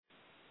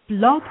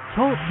Blog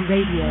Talk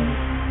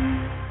Radio.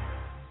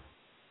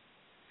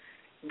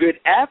 Good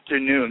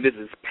afternoon. This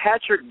is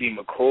Patrick D.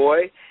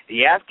 McCoy,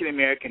 the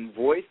African-American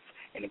voice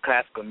in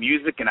classical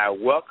music, and I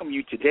welcome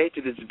you today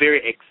to this very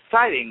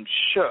exciting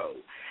show.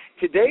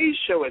 Today's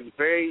show is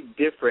very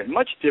different,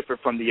 much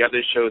different from the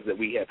other shows that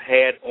we have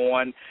had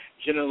on.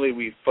 Generally,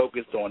 we've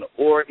focused on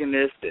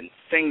organists and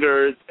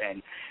singers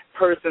and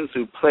persons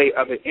who play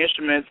other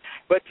instruments.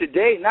 But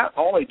today, not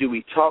only do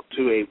we talk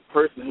to a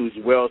person who's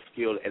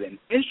well-skilled at an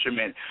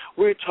instrument,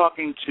 we're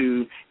talking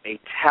to a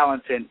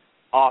talented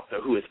author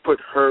who has put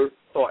her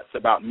thoughts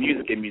about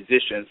music and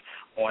musicians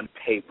on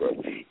paper.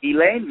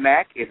 Elaine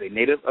Mack is a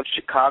native of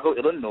Chicago,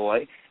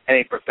 Illinois, and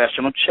a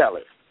professional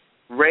cellist.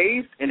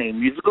 Raised in a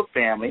musical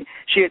family,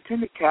 she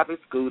attended Catholic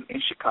school in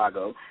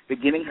Chicago,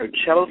 beginning her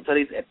cello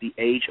studies at the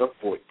age of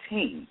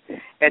 14.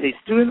 As a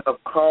student of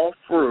Carl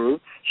Frew,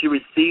 she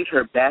received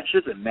her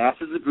bachelor's and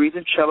master's degrees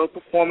in cello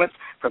performance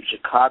from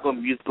Chicago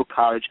Musical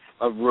College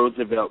of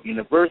Roosevelt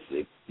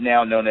University,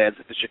 now known as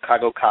the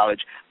Chicago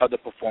College of the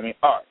Performing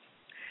Arts.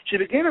 She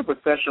began her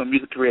professional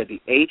music career at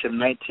the age of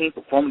 19,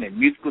 performing in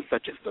musicals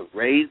such as The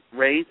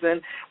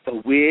Raisin, The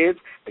Wiz,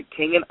 The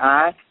King and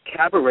I,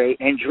 Cabaret,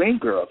 and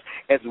Dreamgirls,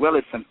 as well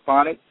as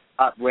symphonic,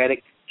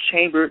 operatic,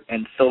 chamber,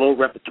 and solo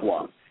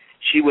repertoire.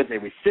 She was a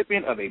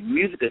recipient of a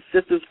Music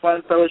Assistance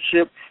Fund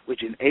Fellowship,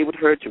 which enabled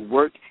her to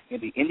work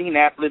in the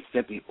Indianapolis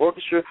Symphony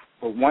Orchestra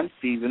for one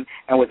season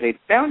and was a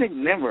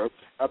founding member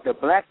of the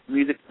Black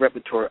Music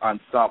Repertoire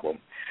Ensemble.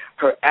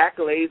 Her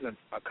accolades and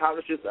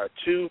accomplishments are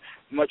too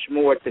much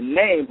more to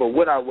name, but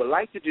what I would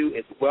like to do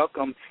is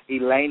welcome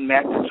Elaine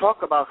Mack to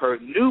talk about her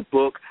new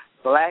book,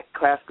 Black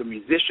Classical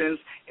Musicians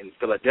in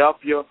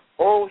Philadelphia,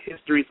 Oral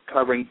Histories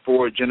Covering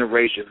 4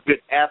 Generations.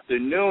 Good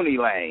afternoon,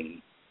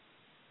 Elaine.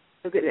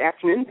 Good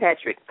afternoon,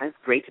 Patrick. It's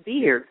great to be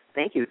here.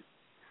 Thank you.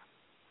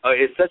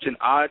 It's such an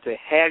honor to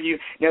have you.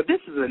 Now, this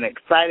is an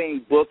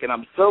exciting book, and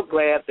I'm so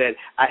glad that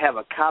I have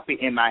a copy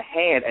in my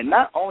hand. And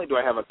not only do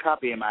I have a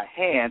copy in my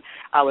hand,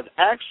 I was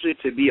actually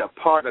to be a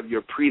part of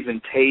your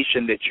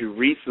presentation that you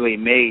recently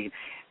made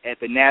at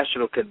the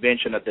National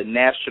Convention of the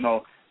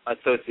National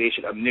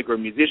Association of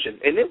Negro Musicians,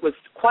 and it was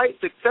quite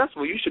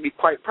successful. You should be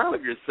quite proud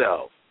of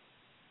yourself.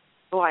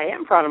 Oh, I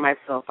am proud of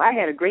myself. I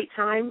had a great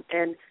time,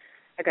 and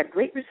I got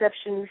great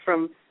reception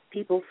from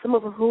people, some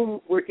of whom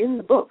were in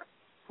the book,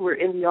 who were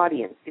in the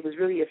audience. It was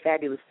really a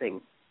fabulous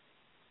thing.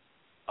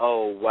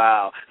 Oh,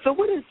 wow. So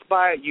what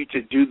inspired you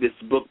to do this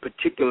book,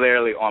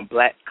 particularly on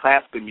black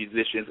classical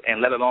musicians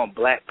and let alone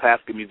black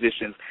classical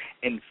musicians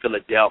in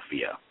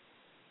Philadelphia?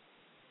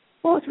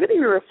 Well, it's really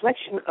a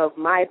reflection of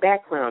my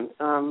background.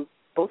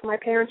 Both my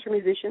parents were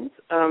musicians.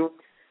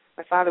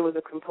 My father was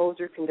a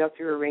composer,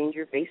 conductor,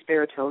 arranger, bass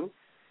baritone,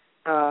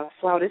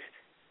 flautist.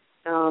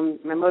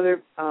 My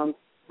mother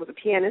was a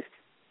pianist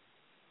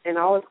and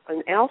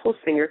also a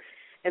singer,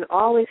 and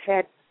always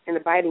had an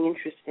abiding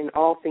interest in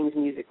all things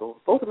musical.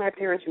 Both of my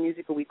parents were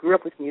musical. We grew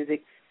up with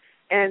music,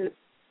 and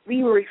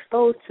we were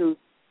exposed to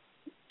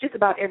just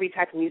about every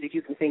type of music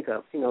you can think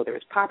of. You know, there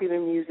was popular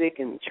music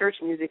and church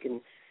music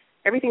and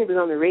everything that was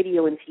on the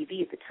radio and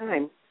TV at the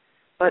time.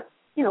 But,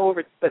 you know,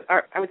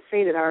 I would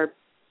say that our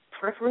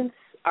preference,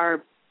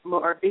 our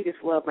biggest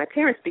love, my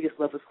parents' biggest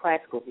love was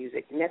classical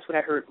music, and that's what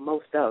I heard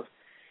most of.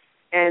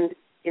 And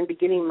in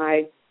beginning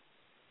my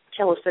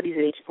cello studies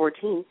at age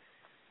 14,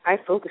 I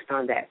focused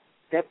on that.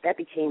 That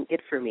became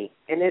it for me.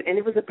 And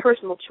it was a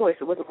personal choice.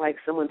 It wasn't like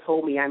someone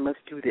told me I must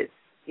do this.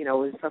 You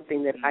know, it was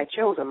something that I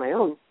chose on my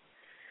own.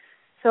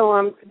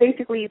 So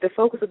basically the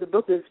focus of the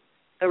book is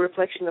a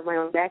reflection of my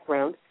own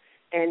background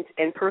and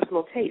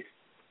personal taste.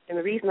 And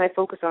the reason I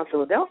focused on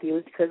Philadelphia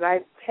was because I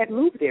had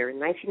moved there in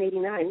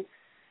 1989,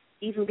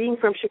 even being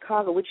from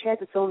Chicago, which has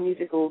its own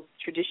musical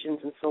traditions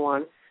and so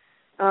on.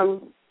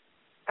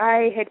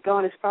 I had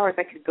gone as far as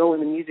I could go in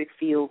the music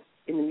field,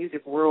 in the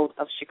music world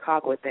of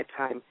Chicago at that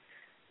time.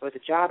 I was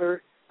a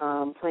jobber,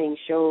 playing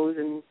shows,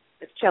 and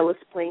a cellist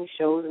playing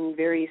shows and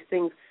various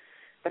things,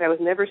 but I was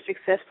never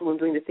successful in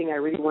doing the thing I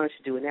really wanted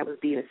to do, and that was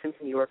be in a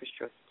symphony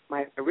orchestra.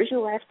 My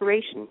original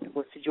aspiration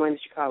was to join the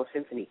Chicago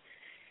Symphony,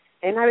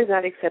 and I was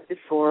not accepted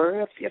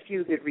for a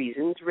few good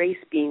reasons, race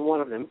being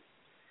one of them.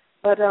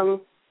 But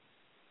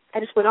I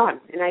just went on,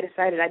 and I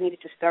decided I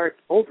needed to start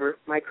over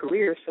my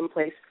career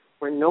someplace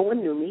where no one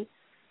knew me.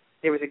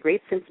 There was a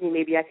great symphony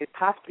maybe I could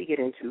possibly get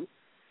into,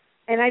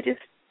 and I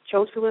just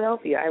chose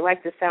Philadelphia. I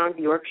liked the sound of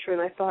the orchestra,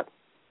 and I thought,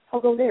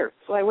 I'll go there.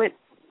 So I went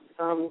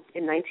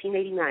in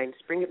 1989,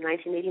 spring of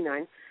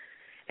 1989,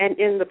 and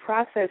in the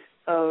process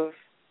of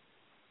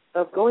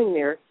going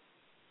there,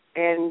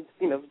 and,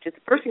 you know, just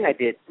the first thing I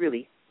did,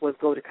 really, was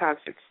go to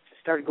concerts.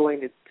 Started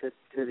going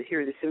to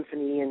hear the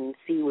symphony and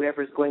see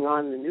whatever's going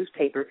on in the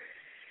newspaper,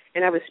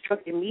 and I was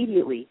struck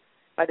immediately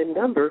by the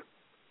number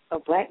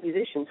of black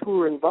musicians who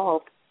were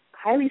involved,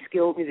 highly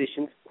skilled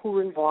musicians who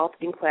were involved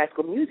in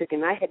classical music,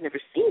 and I had never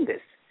seen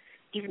this,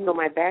 even though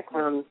my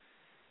background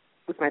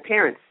with my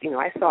parents, you know,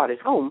 I saw it at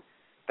home,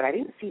 but I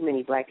didn't see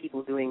many black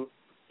people doing,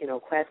 you know,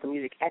 classical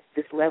music at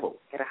this level,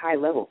 at a high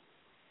level.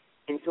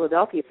 In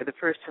Philadelphia, for the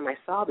first time I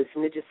saw this,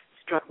 and it just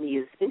struck me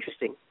as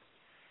interesting.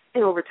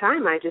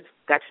 time, I just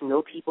got to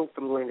know people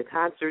from going to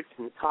concerts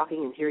and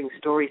talking and hearing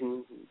stories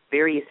and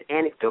various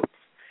anecdotes.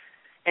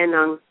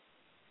 And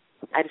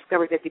I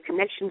discovered that the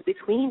connections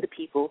between the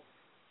people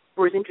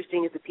were as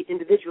interesting as the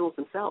individuals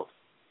themselves.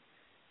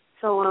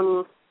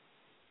 So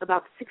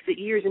about 6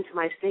 years into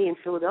my stay in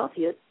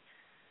Philadelphia,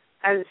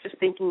 I was just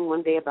thinking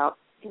one day about,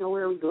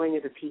 where are we going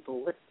as a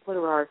people? What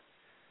are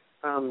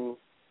our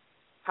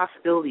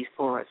possibilities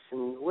for us,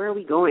 and where are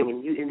we going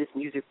in this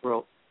music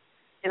world?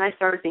 And I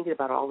started thinking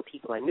about all the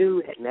people I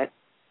knew, had met,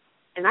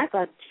 and I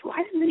thought,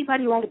 why doesn't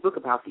anybody write a book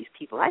about these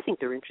people? I think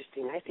they're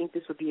interesting. I think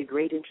this would be a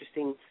great,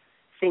 interesting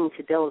thing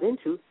to delve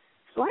into.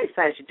 So I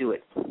decided to do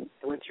it.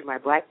 I went through my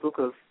black book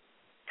of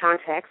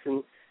contacts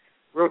and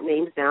wrote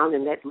names down,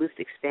 and that list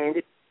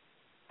expanded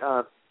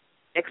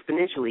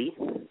exponentially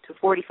to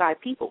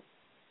 45 people.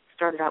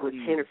 Started out with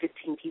 10 or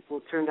 15 people.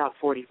 It turned out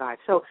 45.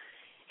 So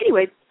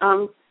anyway,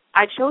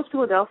 I chose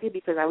Philadelphia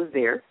because I was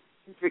there.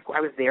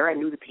 I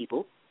knew the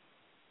people.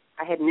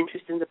 I had an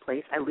interest in the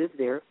place. I lived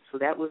there, so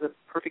that was a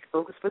perfect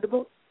focus for the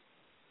book.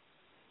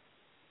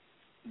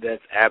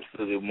 That's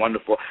absolutely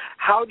wonderful.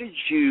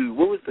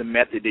 What was the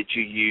method that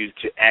you used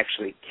to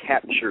actually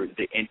capture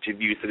the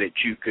interview so that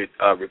you could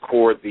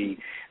record the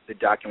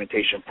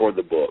documentation for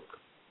the book?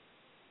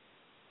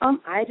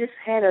 I just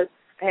had a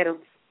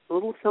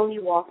little Sony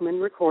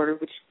Walkman recorder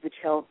which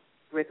held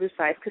regular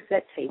size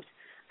cassette tapes.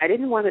 I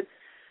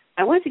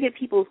wanted to get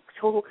people's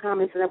total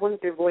comments, and I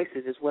wanted their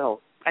voices as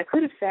well. I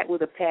could have sat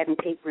with a pad and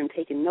paper and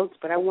taken notes,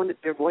 but I wanted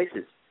their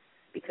voices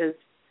because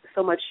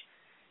so much.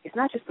 It's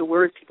not just the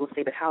words people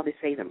say, but how they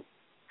say them,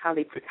 how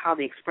they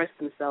express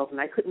themselves, and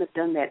I couldn't have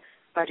done that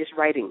by just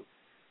writing.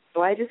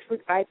 So I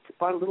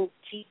bought a little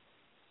cheap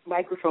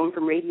microphone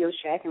from Radio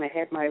Shack, and I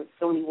had my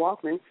Sony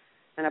Walkman,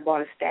 and I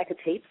bought a stack of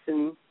tapes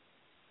and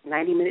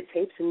 90-minute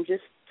tapes and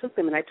just took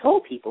them. And I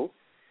told people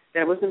that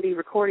I wasn't going to be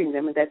recording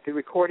them and that the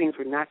recordings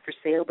were not for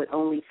sale but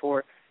only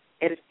for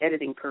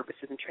editing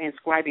purposes and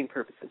transcribing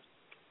purposes.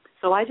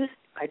 So I just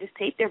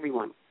taped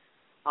everyone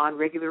on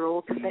regular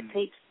old cassette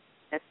tapes.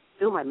 That's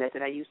still my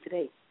method I use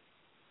today.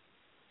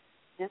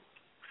 Yeah.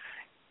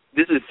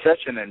 This is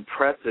such an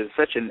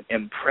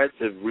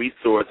impressive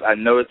resource. I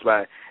noticed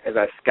as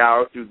I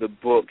scour through the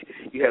book,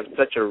 you have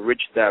such a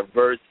rich,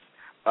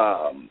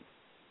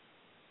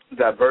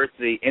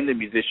 diversity in the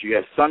musicians. You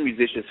have some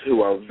musicians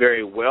who are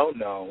very well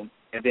known,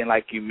 and then,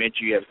 like you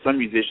mentioned, you have some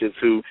musicians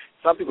who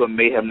some people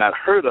may have not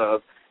heard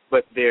of,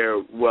 but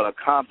they're well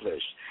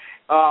accomplished.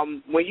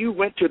 When you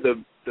went to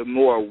the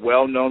more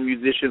well-known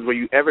musicians, were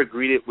you ever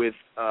greeted with?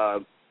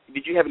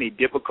 Did you have any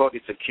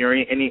difficulty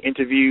securing any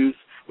interviews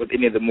with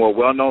any of the more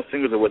well-known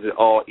singers, or was it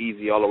all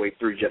easy all the way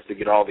through just to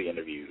get all the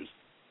interviews?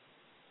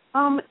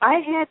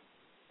 I had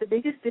the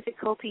biggest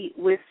difficulty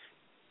with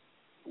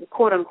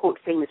quote-unquote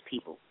famous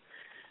people,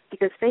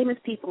 because famous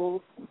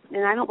people,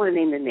 and I don't want to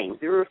name their names,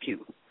 there are a few,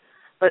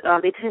 but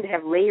they tend to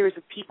have layers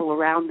of people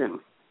around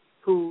them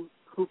who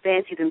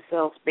fancy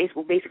themselves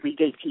basically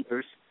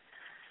gatekeepers,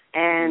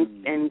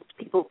 and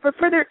people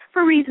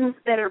for reasons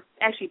that are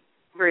actually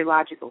very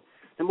logical.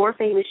 The more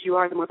famous you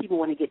are, the more people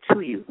want to get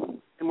to you,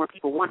 the more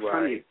people want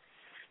from you.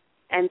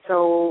 And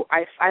so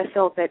I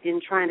felt that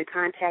in trying to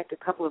contact a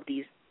couple of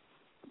these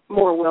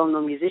more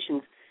well-known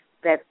musicians,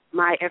 that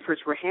my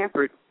efforts were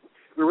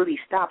really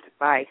stopped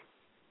by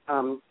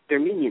their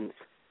minions,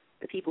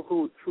 the people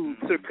who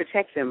sort of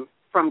protect them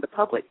from the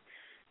public,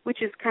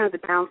 which is kind of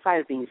the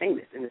downside of being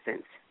famous in a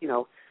sense,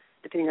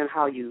 depending on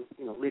how you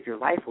live your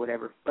life or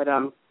whatever. But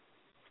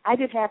I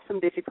did have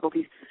some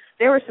difficulties.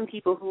 There were some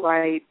people who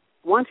I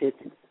wanted,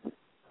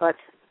 but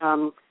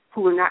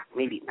who were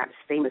maybe not as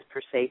famous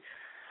per se,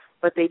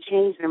 but they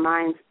changed their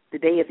minds the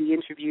day of the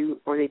interview,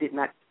 or they did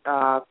not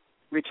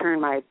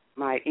return my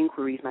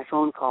inquiries, my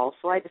phone calls,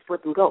 so I just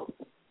let them go.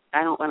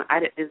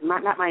 It's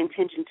not my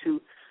intention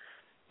to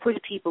push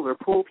people or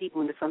pull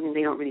people into something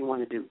they don't really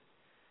want to do.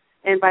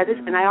 And by this,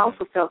 and I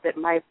also felt that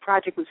my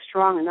project was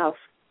strong enough,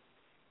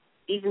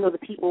 even though the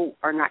people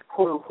are not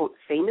quote-unquote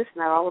famous,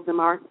 not all of them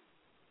are,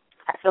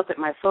 I felt that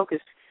my focus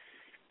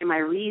and my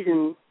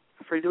reason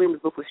for doing the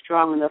book was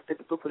strong enough that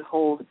the book would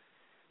hold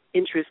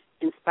interest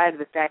in spite of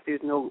the fact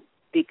there's no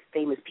big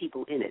famous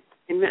people in it.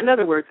 In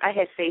other words, I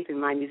had faith in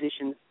my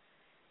musicians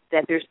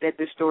that their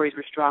stories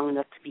were strong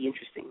enough to be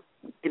interesting,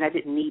 and I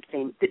didn't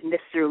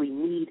necessarily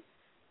need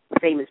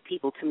famous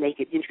people to make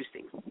it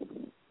interesting.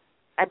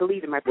 I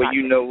believe in my project. Well,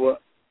 you know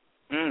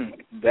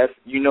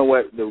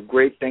what? The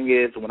great thing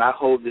is, when I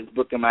hold this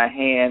book in my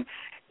hand,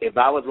 if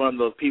I was one of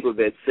those people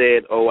that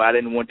said, "Oh, I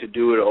didn't want to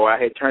do it," or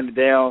I had turned it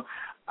down,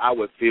 I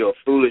would feel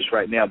foolish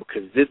right now,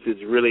 because this is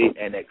really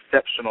an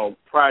exceptional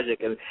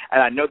project. And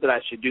I know that I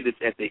should do this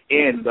at the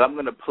end, but I'm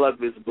going to plug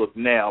this book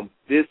now.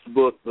 This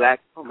book, Black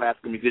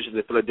Classical Musicians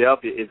in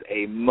Philadelphia, is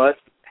a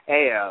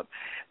must-have.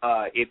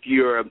 If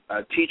you're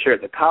a teacher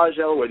at the college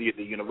level, whether you're at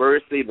the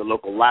university, the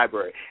local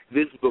library,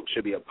 this book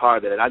should be a part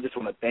of that. And I just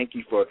want to thank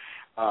you for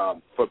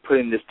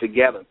putting this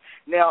together.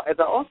 Now, as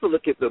I also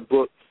look at the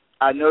book,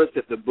 I noticed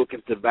that the book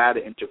is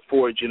divided into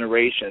 4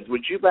 generations.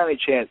 Would you, by any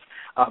chance,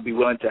 be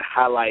willing to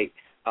highlight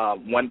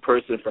one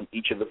person from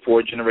each of the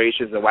four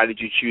generations, and why did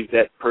you choose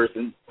that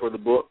person for the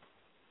book?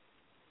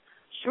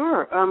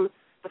 Sure.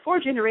 The four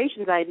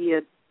generations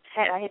idea,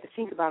 I had to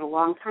think about a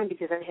long time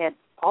because I had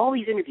all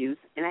these interviews,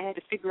 and I had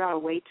to figure out a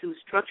way to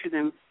structure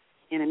them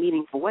in a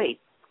meaningful way.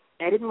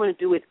 And I didn't want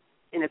to do it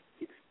in a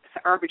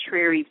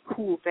arbitrary,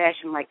 cool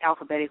fashion like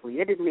alphabetically.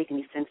 That didn't make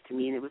any sense to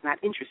me, and it was not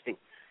interesting.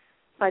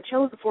 So I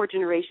chose the four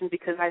generations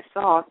because I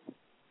saw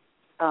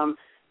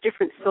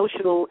different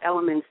social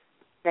elements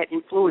that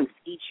influenced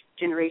each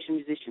generation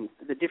of musicians,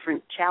 the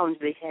different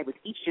challenges they had with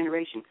each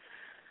generation.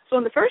 So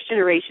in the first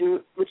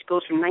generation, which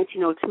goes from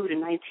 1902 to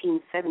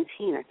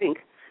 1917, I think,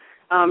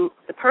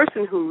 the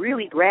person who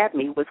really grabbed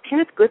me was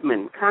Kenneth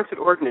Goodman, concert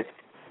organist.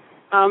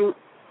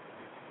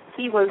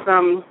 He was,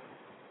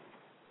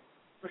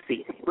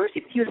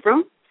 he was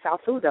from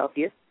South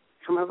Philadelphia,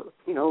 from a,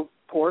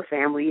 poor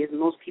family, as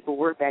most people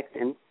were back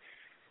then.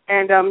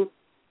 And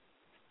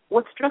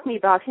what struck me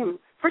about him,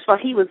 first of all,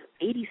 he was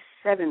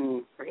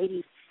 87 or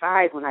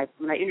 85 when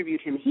I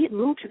interviewed him. He had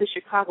moved to the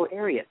Chicago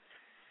area,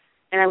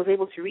 and I was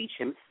able to reach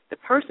him. The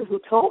person who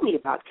told me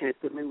about Kenneth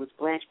Goodman was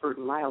Blanche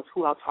Burton Lyles,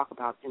 who I'll talk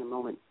about in a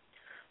moment.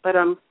 But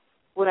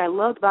what I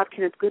loved about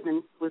Kenneth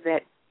Goodman was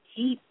that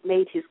he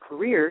made his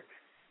career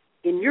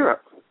in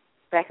Europe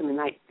back in the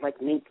late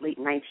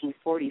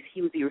 1940s.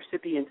 He was the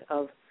recipient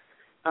of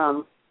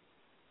a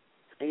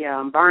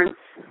Barnes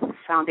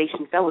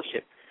Foundation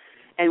Fellowship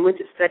and went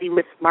to study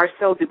with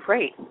Marcel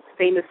Dupré,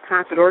 famous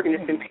concert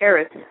organist in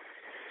Paris,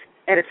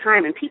 at a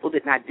time, and people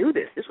did not do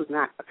this. This was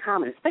not a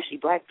common, especially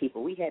black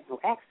people. We had no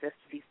access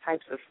to these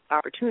types of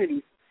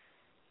opportunities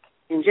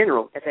in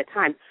general at that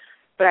time.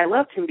 But I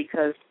loved him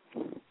because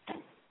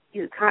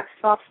he's a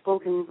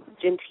soft-spoken,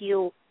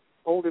 genteel,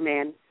 older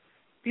man,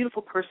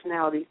 beautiful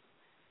personality.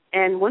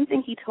 And one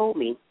thing he told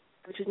me,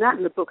 which is not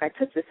in the book, I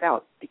took this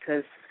out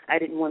because I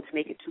didn't want to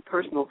make it too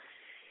personal.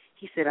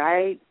 He said,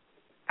 I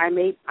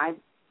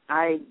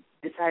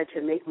decided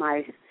to make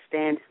my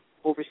stand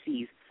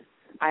overseas.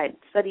 I had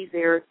studied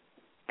there,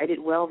 I did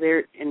well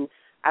there, and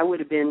I would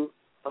have been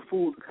a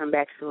fool to come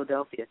back to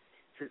Philadelphia.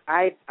 He says,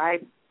 I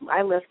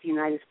left the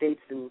United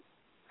States and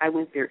I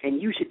went there,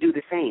 and you should do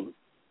the same.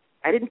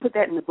 I didn't put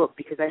that in the book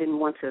because I didn't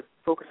want to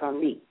focus on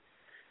me.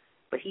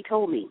 But he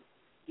told me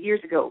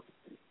years ago,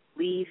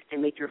 leave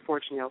and make your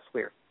fortune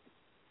elsewhere.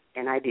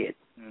 And I did.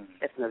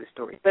 That's another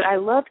story. But I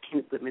loved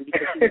Kenneth Goodman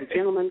because he was a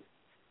gentleman,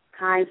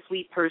 kind,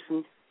 sweet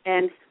person.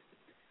 And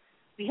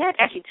we had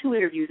actually two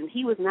interviews, and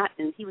he was not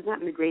in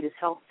the greatest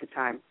health at the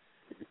time.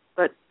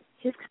 But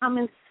his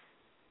comments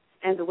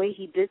and the way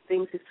he did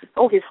things, his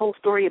whole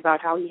story about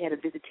how he had a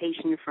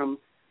visitation from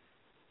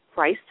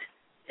Christ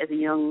as a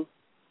young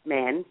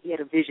man. He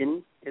had a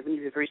vision when he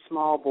was a very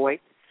small boy,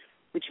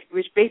 which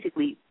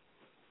basically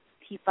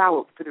he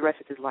followed for the rest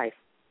of his life.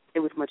 It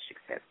was much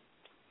success.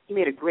 He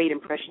made a great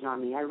impression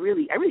on me. I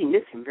really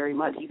miss him very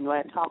much, even though I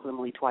had talked with him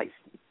only twice.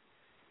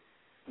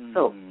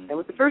 So that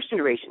was the first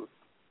generation.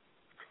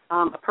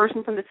 A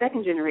person from the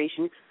second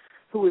generation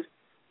who was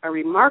a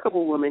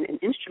remarkable woman and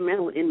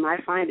instrumental in my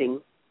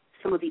finding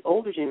some of the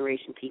older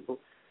generation people.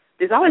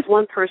 There's always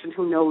one person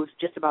who knows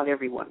just about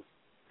everyone,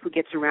 who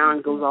gets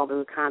around, goes all to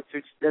the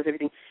concerts, does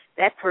everything.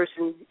 That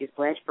person is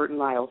Blanche Burton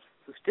Lyles,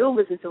 who still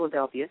lives in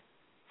Philadelphia,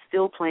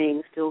 still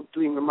playing, still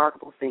doing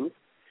remarkable things.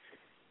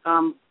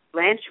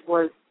 Blanche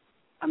was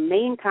a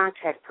main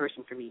contact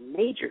person for me,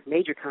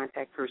 major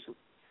contact person.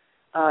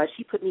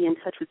 She put me in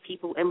touch with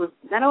people and was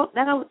not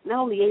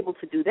only able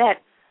to do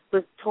that,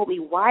 but told me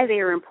why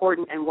they are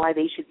important and why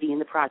they should be in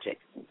the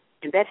project.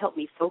 And that helped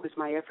me focus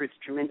my efforts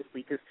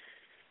tremendously because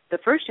the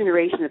first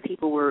generation of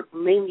people were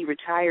mainly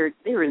retired.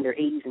 They were in their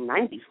 80s and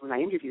 90s when I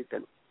interviewed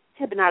them.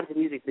 Had been out of the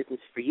music business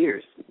for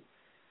years.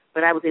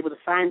 But I was able to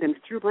find them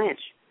through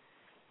Blanche.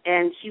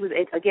 And she was,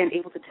 again,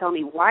 able to tell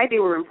me why they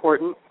were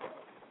important,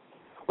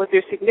 what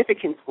their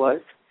significance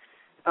was,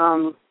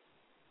 and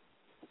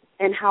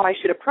how I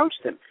should approach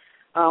them.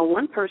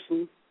 One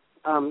person,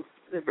 a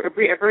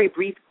very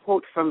brief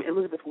quote from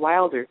Elizabeth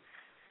Wilder,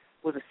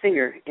 was a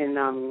singer in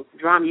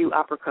Drum U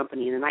Opera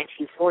Company in the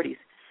 1940s.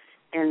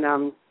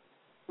 And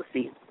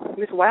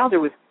Miss Wilder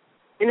was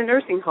in a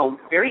nursing home,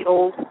 very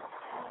old,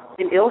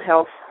 in ill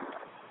health,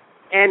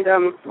 and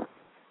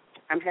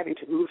I'm having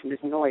to move from this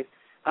noise,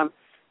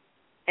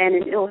 and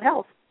in ill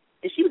health.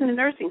 And she was in a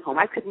nursing home.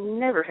 I could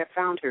never have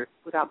found her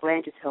without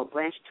Blanche's help.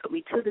 Blanche took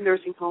me to the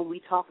nursing home.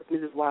 We talked with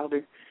Mrs.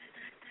 Wilder,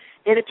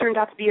 and it turned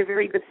out to be a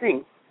very good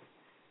thing.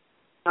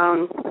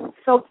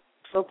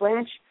 So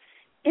Blanche,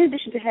 in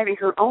addition to having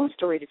her own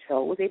story to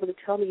tell, was able to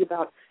tell me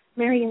about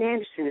Marian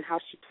Anderson and how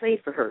she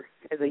played for her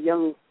as a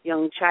young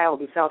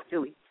child in South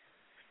Philly,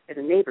 as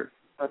a neighbor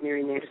of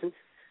Marian Anderson.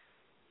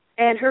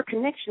 And her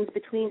connections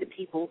between the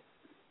people,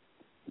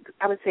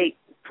 I would say,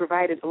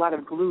 provided a lot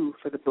of glue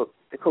for the book,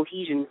 the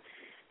cohesion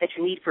that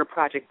you need for a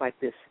project like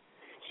this.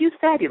 She was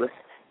fabulous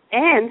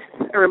and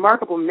a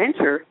remarkable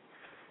mentor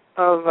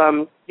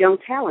of young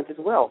talent as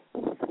well.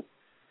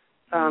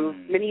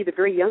 Many of the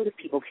very youngest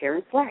people,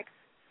 Karen Flack.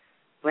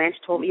 Blanche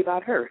told me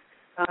about her.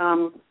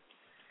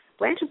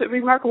 Blanche was a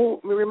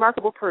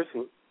remarkable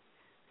person.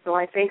 So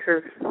I thank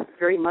her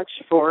very much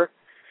for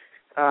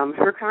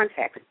her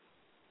contact.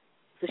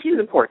 So she was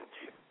important.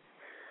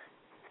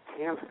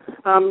 Yeah.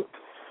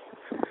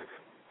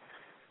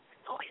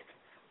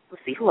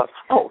 Let's see, who else?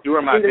 Oh, you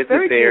were my in the visit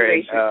third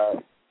there.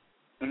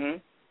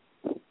 generation,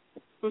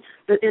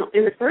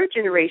 in the third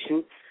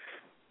generation,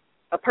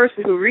 a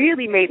person who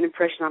really made an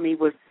impression on me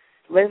was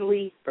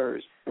Savoy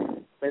Burrs.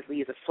 Leslie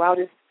is a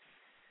flautist,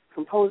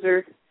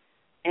 composer,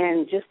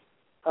 and just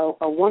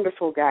a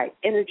wonderful guy.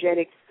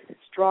 Energetic,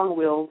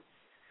 strong-willed,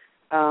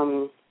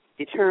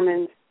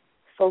 determined,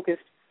 focused.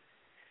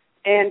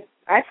 And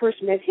I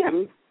first met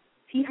him.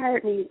 He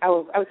hired me. I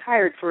was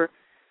hired for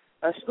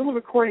a little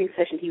recording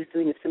session he was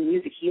doing of some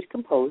music he had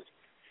composed,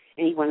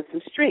 and he wanted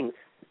some strings.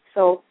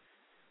 So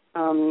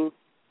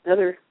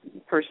another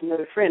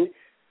friend,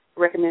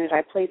 recommended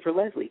I play for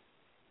Leslie.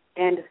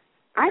 And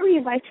I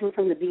really liked him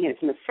from the beginning.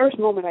 From the first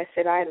moment I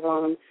set eyes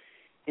on him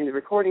in the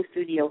recording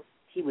studio,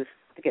 he was,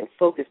 again,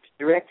 focused,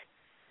 direct,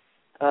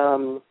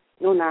 no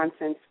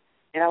nonsense,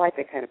 and I like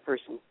that kind of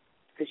person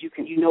because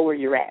you know where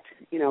you're at,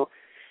 you know.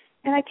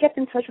 And I kept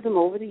in touch with him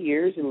over the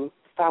years and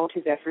followed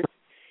his efforts.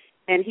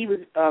 And he was,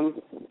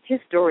 his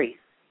story,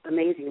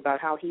 amazing about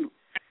how he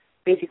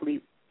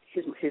basically,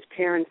 his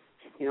parents,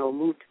 you know,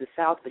 moved to the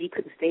South, but he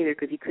couldn't stay there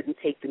because he couldn't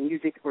take the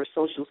music or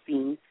social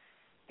scene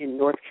in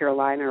North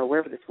Carolina or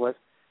wherever this was.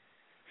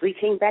 So he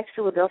came back to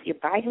Philadelphia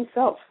by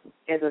himself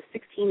as a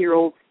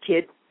 16-year-old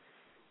kid,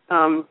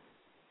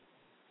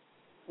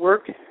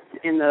 worked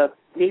in the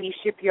Navy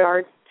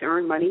shipyard to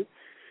earn money,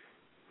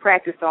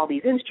 practiced all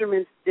these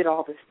instruments, did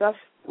all this stuff,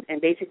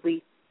 and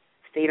basically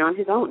stayed on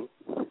his own.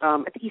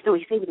 I think he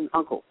stayed with an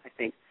uncle, I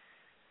think.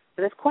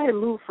 But that's quite a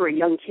move for a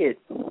young kid.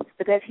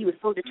 But that he was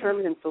so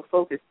determined and so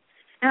focused.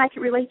 And I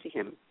can relate to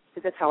him,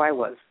 because that's how I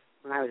was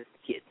when I was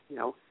a kid, you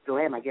know, still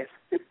am, I guess.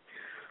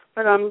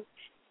 But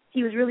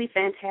he was really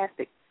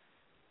fantastic.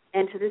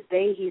 And to this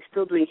day, he's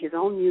still doing his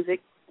own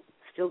music,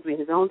 still doing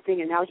his own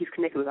thing, and now he's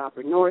connected with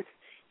Opera North.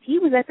 He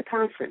was at the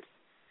conference,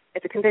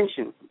 at the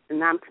convention, the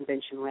NOM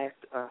convention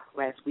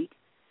last week,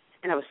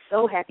 and I was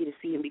so happy to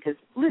see him because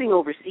living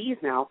overseas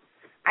now,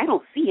 I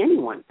don't see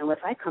anyone unless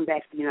I come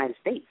back to the United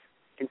States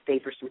and stay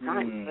for some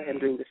time, like I'm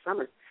doing this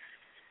summer.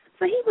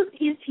 So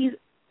he's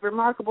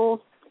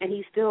remarkable, and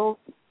he's still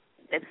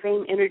that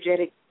same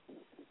energetic,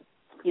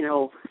 you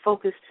know,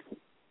 focused,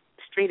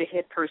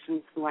 straight-ahead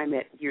person who I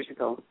met years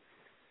ago.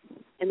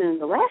 And then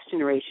the last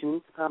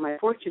generation, my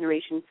fourth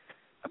generation,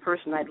 a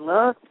person I'd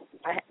love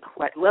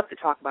to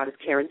talk about is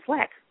Karen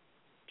Slack.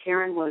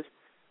 Karen was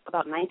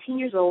about 19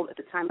 years old at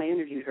the time I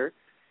interviewed her,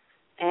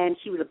 and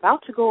she was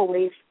about to go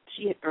away.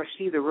 She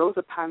received the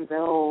Rosa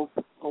Ponzel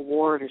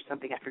Award or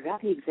something. I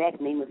forgot the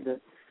exact name of the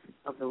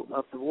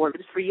award,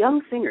 but it's for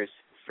young singers,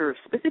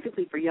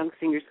 specifically for young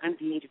singers under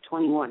the age of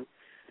 21.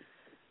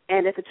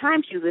 And at the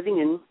time, she was living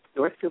in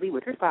North Philly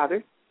with her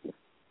father.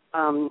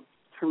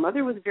 Her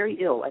mother was very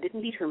ill. I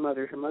didn't meet her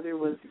mother. Her mother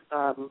was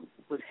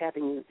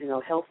having, you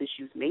know, health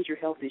issues, major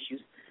health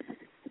issues,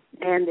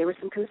 and there was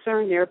some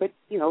concern there. But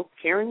you know,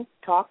 Karen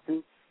talked,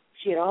 and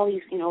she had all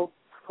these, you know,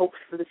 hopes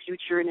for the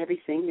future and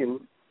everything.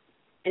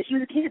 And she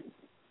was a kid,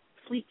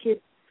 sweet kid.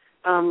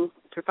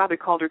 Her father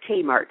called her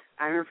Kmart.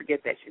 I never forget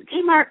that. She said,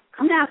 Kmart,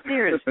 come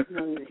downstairs.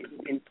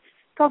 And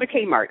called her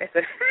Kmart. I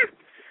said,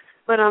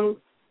 but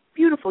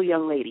beautiful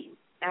young lady.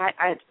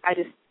 I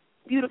just.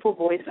 Beautiful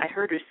voice. I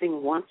heard her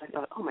sing once. I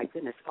thought, oh, my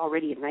goodness,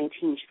 already at 19,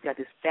 she's got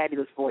this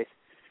fabulous voice.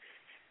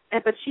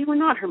 But she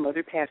went on. Her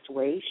mother passed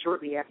away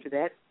shortly after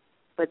that.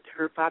 But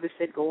her father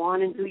said, go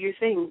on and do your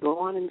thing. Go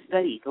on and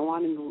study. Go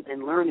on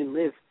and learn and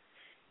live.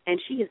 And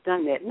she has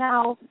done that.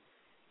 Now,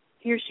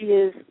 here she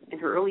is in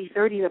her early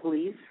 30s, I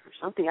believe, or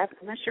something. I'm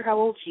not sure how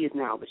old she is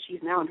now, but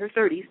she's now in her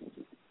 30s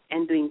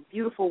and doing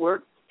beautiful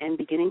work and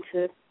beginning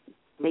to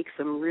make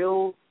some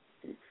real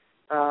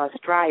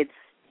strides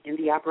in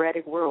the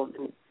operatic world.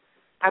 And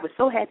I was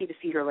so happy to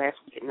see her last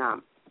week at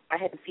NOM. I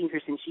hadn't seen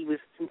her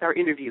since our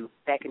interview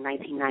back in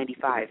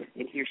 1995,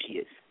 and here she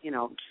is, you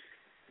know.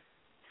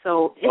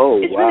 So it's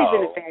really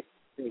been a fabulous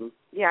thing.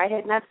 Yeah, I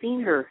had not seen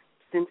her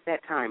since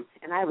that time,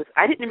 and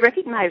I didn't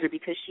recognize her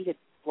because she had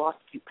lost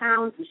a few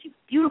pounds, and she was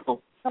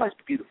beautiful. She was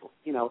beautiful,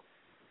 you know.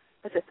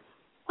 I said,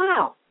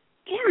 wow,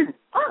 Karen,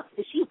 oh,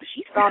 and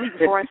she saw me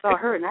before I saw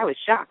her, and I was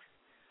shocked.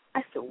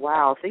 I said,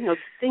 wow, so, you know,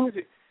 things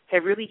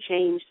have really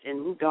changed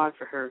and moved on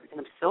for her, and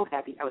I'm so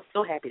happy. I was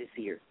so happy to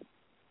see her.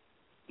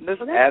 This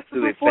is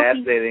absolutely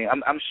fascinating.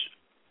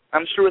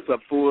 I'm sure it's a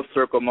full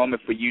circle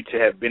moment for you to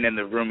have been in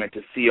the room and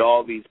to see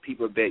all these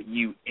people that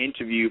you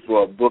interviewed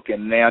for a book,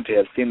 and now to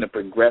have seen them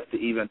progress to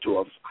even to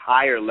a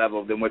higher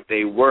level than what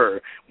they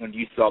were when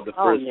you saw the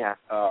first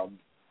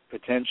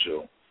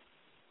potential.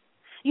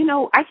 You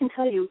know, I can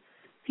tell you,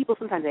 people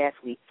sometimes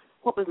ask me,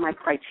 what was my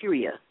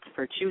criteria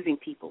for choosing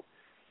people?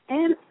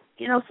 And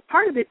you know,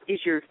 part of it is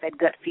that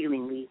gut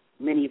feeling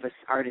many of us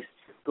artists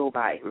go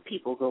by, or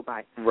people go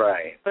by.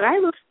 Right. But I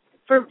look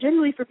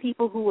generally for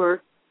people who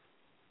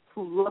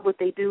love what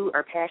they do,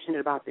 are passionate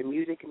about their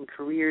music and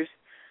careers,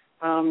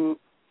 are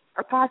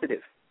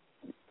positive.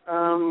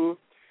 You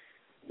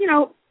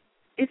know,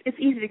 it's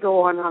easy to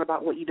go on and on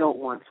about what you don't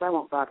want, so I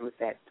won't bother with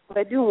that. What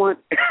I do want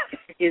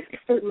is a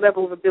certain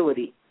level of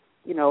ability,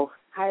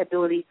 high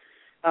ability,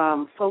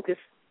 focus.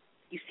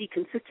 You see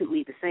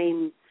consistently the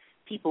same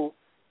people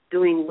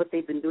doing what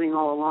they've been doing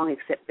all along,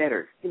 except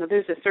better.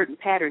 There's a certain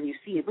pattern you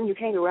see when you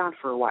hang around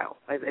for a while,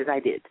 as I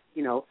did,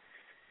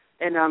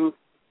 and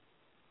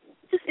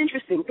just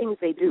interesting things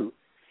they do.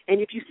 And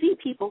if you see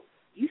people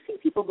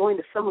going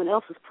to someone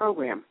else's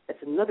program,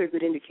 that's another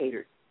good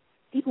indicator.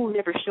 People who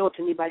never show up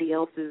to anybody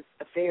else's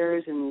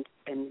affairs and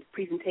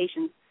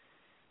presentations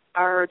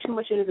are too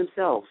much into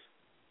themselves.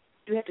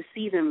 You have to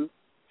see them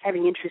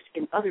having interest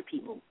in other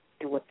people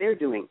and what they're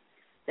doing.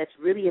 That's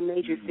really a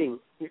major thing,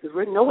 because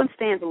no one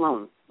stands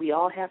alone. We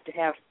all have to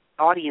have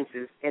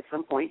audiences at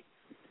some point.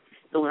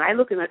 So when I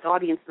look at an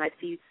audience and I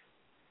see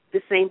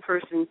the same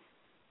person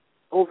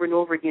over and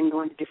over again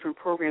going to different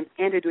programs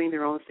and they're doing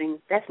their own thing,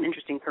 that's an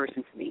interesting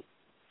person to me.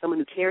 Someone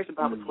who cares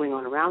about what's going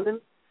on around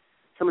them,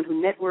 someone who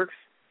networks,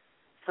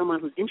 someone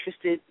who's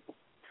interested,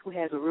 who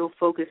has a real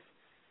focus.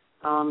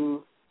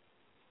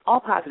 All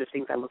positive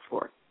things I look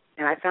for,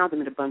 and I found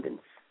them in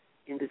abundance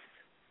in this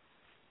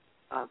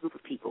group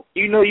of people.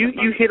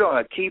 You hit on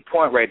a key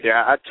point right there.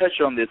 I touch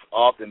on this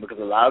often because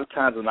a lot of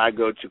times when I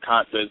go to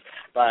concerts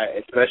by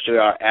especially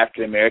our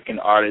African-American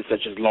artists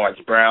such as Lawrence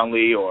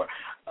Brownlee or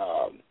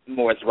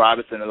Morris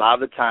Robinson, a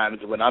lot of the times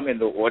when I'm in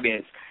the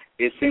audience,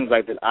 it seems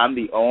like that I'm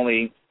the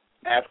only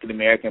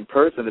African-American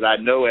person that I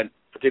know, and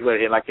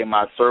particularly in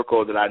my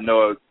circle that I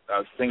know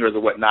of singers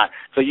or whatnot.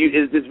 So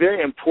it's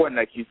very important,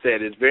 like you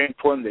said, it's very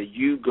important that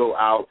you go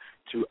out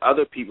to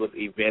other people's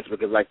events,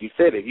 because like you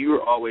said, if you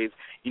were always,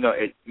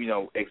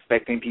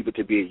 expecting people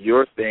to be at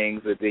your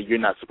things, that you're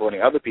not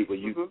supporting other people,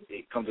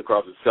 it comes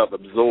across as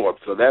self-absorbed.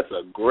 So that's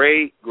a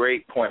great,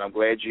 great point. I'm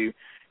glad you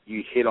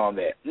hit on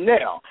that.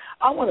 Now,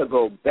 I want to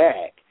go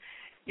back.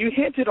 You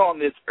hinted on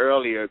this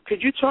earlier.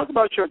 Could you talk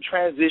about your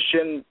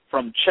transition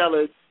from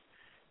cellist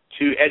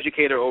to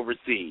educator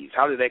overseas?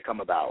 How did that come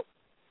about?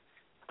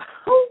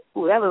 Oh,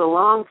 that was a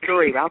long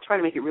story, but I'll try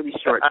to make it really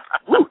short.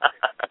 Woo,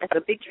 that's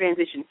a big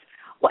transition.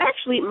 Well,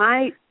 actually,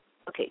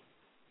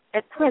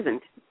 at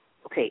present,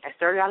 I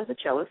started out as a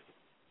cellist,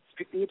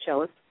 strictly a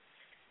cellist,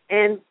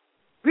 and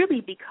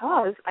really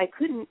because I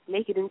couldn't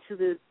make it into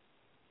the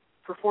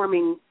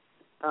performing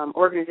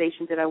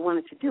organizations that I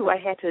wanted to do, I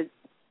had to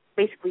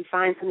basically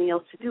find something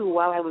else to do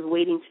while I was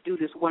waiting to do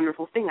this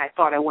wonderful thing I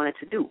thought I wanted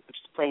to do, which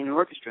is play in an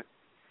orchestra.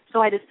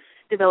 So I just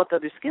developed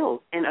other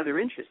skills and other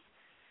interests.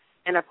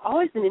 And I've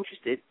always been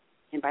interested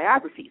in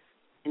biographies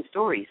and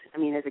stories. I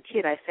mean, as a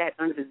kid, I sat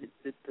under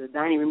the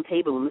dining room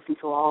table and listened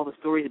to all the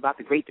stories about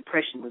the Great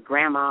Depression with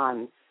Grandma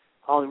and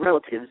all the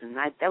relatives, and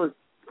that was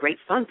great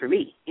fun for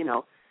me,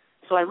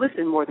 So I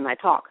listen more than I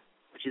talk,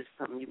 which is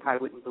something you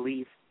probably wouldn't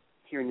believe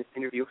here in this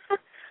interview.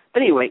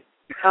 But anyway,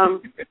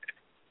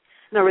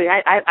 no, really,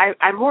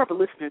 I'm more of a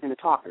listener than a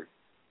talker,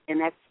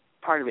 and that's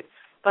part of it.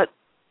 But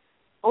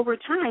over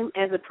time,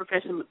 as a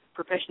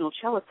professional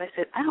cellist, I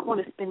said, I don't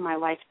want to spend my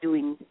life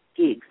doing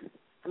gigs.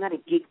 I'm not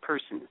a gig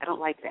person. I don't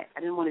like that. I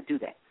didn't want to do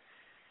that.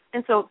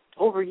 And so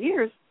over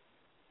years,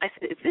 I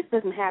said, if this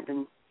doesn't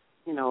happen,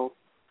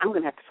 I'm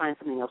going to have to find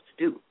something else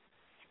to do.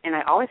 And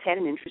I always had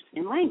an interest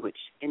in language,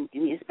 and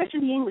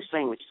especially the English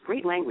language. It's a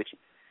great language.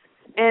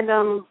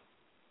 And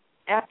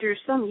after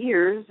some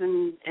years,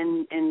 and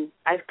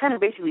I kind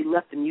of basically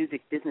left the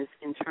music business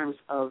in terms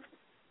of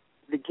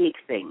the gig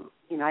thing.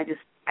 I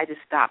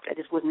just stopped. I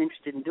just wasn't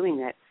interested in doing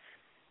that.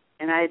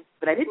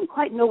 But I didn't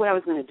quite know what I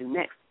was going to do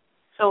next.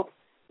 So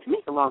to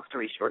make a long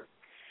story short,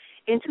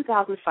 in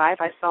 2005,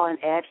 I saw an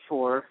ad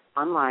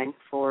online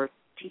for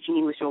teaching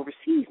English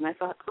overseas, and I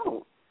thought,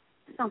 oh,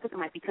 this sounds like it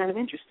might be kind of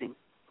interesting.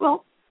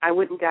 Well, I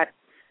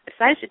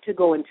decided to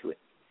go into it.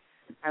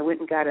 I went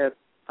and got a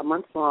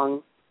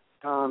month-long,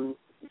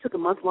 took a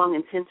month-long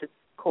intensive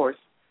course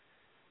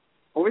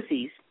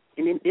overseas,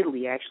 in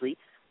Italy actually,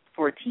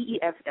 for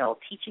TEFL,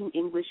 Teaching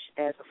English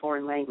as a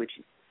Foreign Language.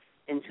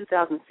 In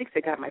 2006, I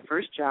got my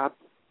first job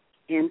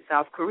in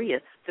South Korea.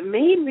 The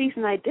main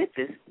reason I did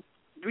this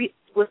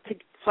was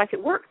so I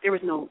could work. There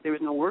was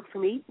no work for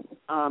me.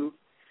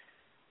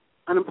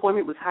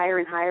 Unemployment was higher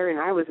and higher, and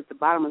I was at the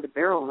bottom of the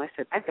barrel. And I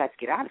said, I've got to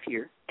get out of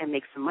here and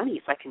make some money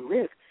if I can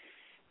live.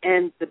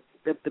 And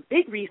the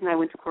big reason I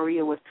went to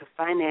Korea was to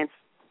finance,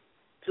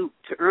 to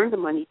earn the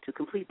money to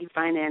completely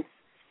finance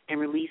and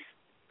release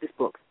this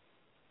book,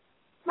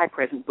 my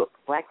present book,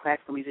 Black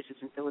Classical Musicians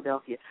in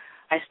Philadelphia.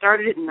 I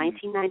started it in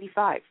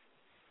 1995.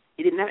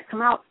 It did not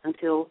come out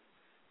until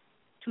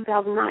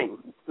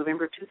 2009,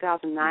 November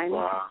 2009.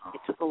 Wow.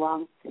 It took a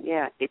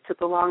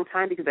long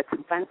time because I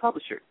couldn't find a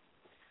publisher.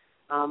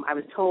 I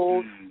was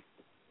told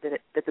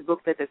that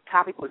the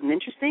topic wasn't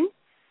interesting.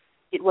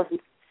 It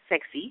wasn't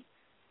sexy.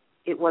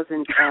 It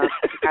wasn't.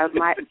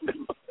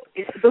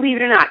 Believe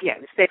it or not, yeah,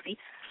 it's sexy.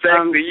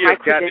 Sexy,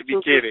 you've got to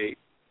be kidding.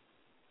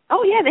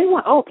 Oh yeah, they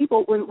want. Oh,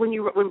 people.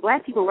 When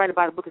black people write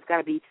about a book, it's got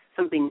to be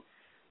something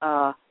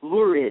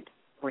lurid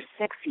or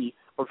sexy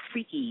or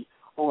freaky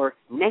or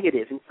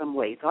negative in some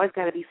way. It's always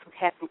got to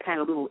have some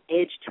kind of little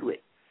edge to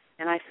it.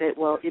 And I said,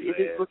 well, if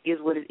this book is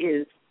what it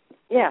is,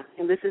 Yeah,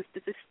 and this is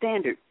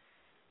standard.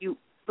 You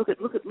go to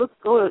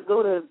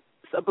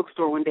a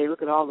bookstore one day,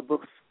 look at all the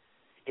books.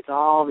 It's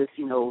all this,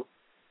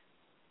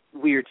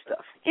 weird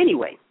stuff.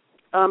 Anyway,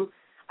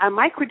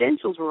 my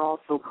credentials were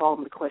also called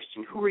into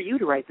question. Who are you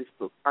to write this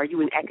book? Are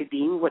you an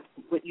academe? What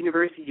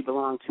university do you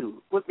belong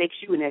to? What makes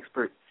you an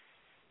expert?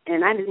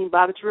 And I didn't even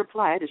bother to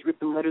reply. I just ripped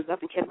them letters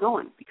up and kept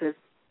going because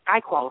I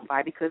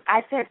qualify because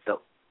I said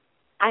so.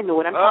 I know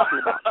what I'm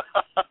talking about.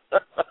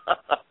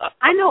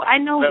 I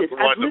know That's this. wonderful.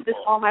 I've lived this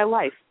all my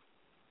life.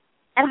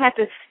 I don't have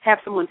to have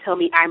someone tell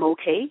me I'm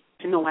okay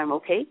to know I'm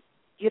okay.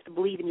 You have to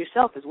believe in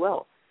yourself as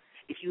well.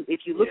 If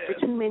you look for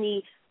too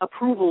many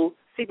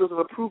signals of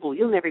approval,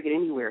 you'll never get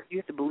anywhere. You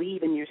have to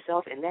believe in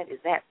yourself, and that is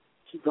that.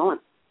 Keep going.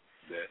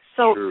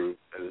 That's true.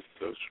 That is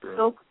so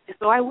true.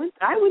 So I went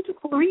to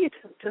Korea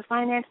to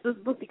finance this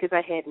book because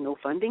I had no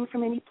funding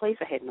from any place.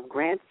 I had no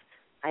grants.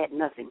 I had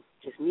nothing,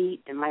 just me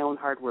and my own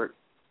hard work.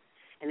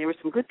 And there were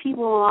some good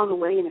people along the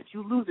way and a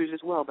few losers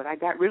as well, but I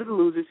got rid of the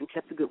losers and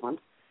kept the good ones.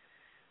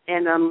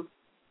 And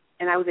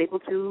I was able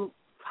to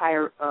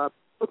hire a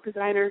book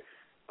designer,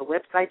 a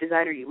website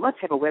designer. You must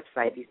have a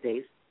website these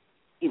days.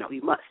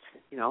 You must.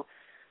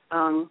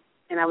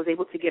 And I was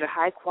able to get a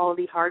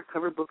high-quality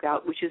hardcover book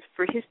out, which is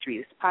for history.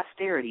 It's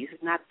posterity. This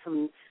is not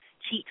some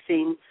cheap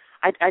thing.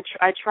 I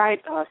tried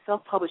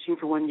self-publishing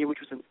for 1 year, which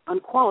was an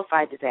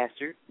unqualified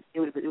disaster. It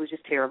was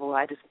just terrible.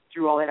 I just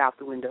threw all that out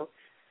the window.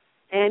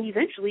 And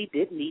eventually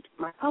did meet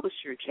my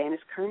publisher, Janice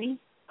Kearney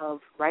of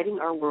Writing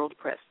Our World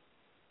Press.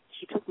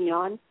 She took me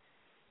on,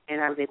 and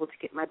I was able to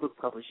get my book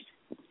published.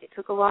 It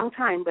took a long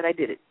time, but I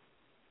did it.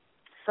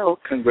 So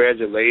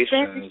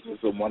congratulations.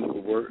 It's a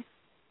wonderful work.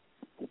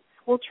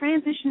 Well,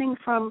 transitioning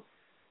from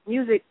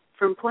music,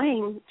 from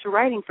playing to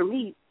writing, for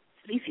me,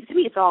 to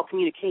me it's all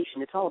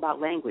communication. It's all about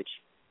language.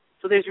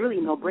 So there's really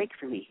no break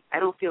for me. I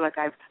don't feel like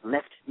I've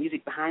left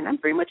music behind. I'm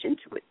very much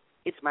into it.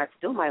 It's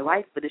still my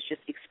life, but it's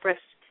just expressed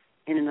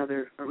in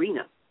another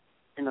arena,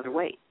 another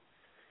way.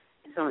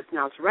 And so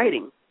now it's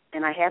writing,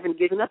 and I haven't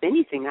given up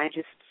anything. I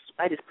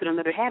just put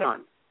another hat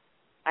on.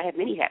 I have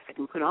many hats I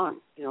can put on.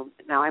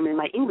 Now I'm in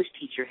my English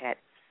teacher hat.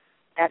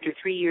 After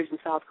 3 years in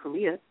South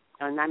Korea,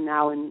 and I'm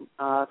now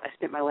I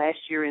spent my last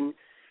year in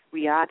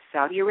Riyadh,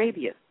 Saudi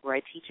Arabia, where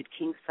I teach at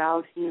King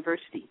Saud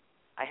University.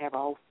 I have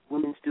all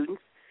women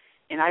students,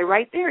 and I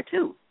write there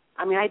too.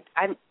 I mean,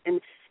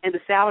 and the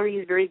salary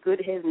is very good.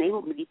 It has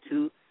enabled me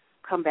to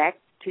come back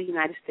to the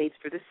United States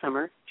for this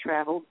summer,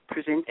 travel,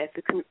 present at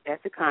the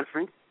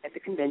conference, at the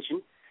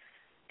convention,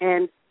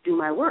 and do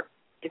my work.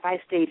 If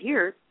I stayed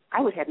here,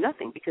 I would have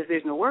nothing because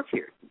there's no work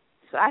here.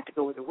 So I have to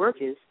go where the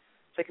work is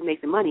so I can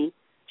make the money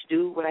to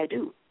do what I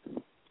do.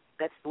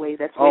 That's the way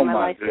my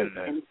life is,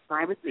 and it's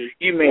fine with me.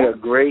 You made a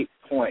great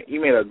point.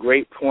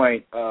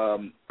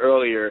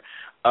 Earlier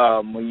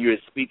when you were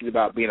speaking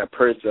about being a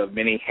person of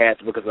many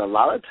hats, because a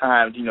lot of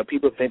times,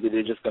 people think that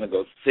they're just going to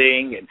go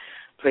sing and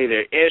play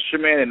their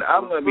instrument, and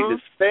I'm going to be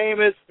this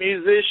famous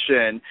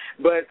musician.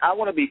 But I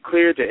want to be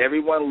clear to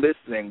everyone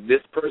listening,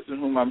 this person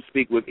whom I'm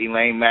speaking with,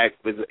 Elaine Mack,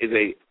 is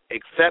a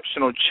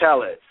exceptional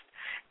cellist.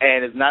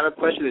 And it's not a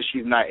question that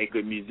she's not a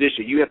good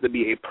musician. You have to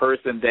be a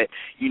person that,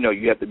 you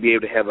have to be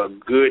able to have a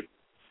good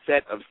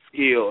set of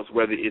skills,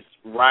 whether it's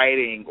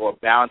writing or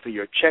balancing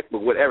your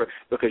checkbook, whatever,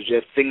 because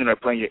just singing or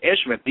playing your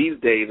instrument these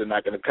days are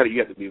not going to cut it. You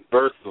have to be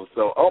versatile.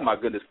 So, oh, my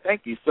goodness,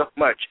 thank you so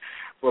much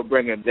for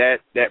bringing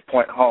that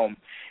point home.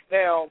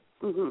 Now,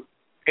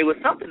 it was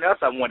something else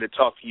I wanted to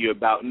talk to you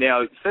about.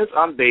 Now, since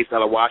I'm based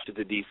out of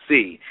Washington,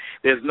 D.C.,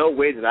 there's no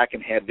way that I can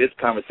have this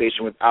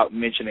conversation without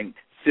mentioning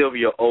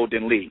Sylvia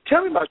Olden Lee.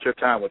 Tell me about your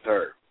time with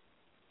her.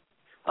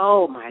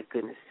 Oh, my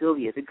goodness,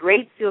 Sylvia, the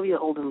great Sylvia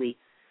Olden Lee,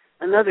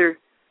 another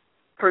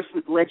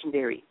person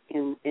legendary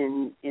in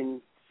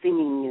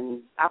singing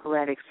and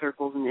operatic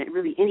circles and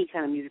really any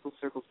kind of musical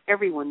circles.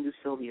 Everyone knew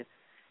Sylvia.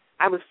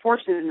 I was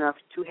fortunate enough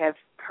to have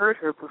heard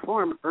her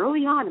perform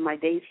early on in my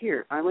days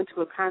here. I went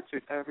to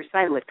a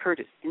recital at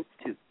Curtis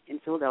Institute in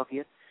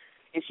Philadelphia,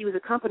 and she was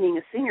accompanying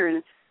a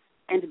singer,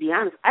 and to be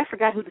honest, I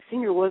forgot who the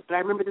singer was, but I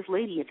remember this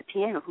lady at the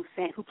piano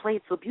who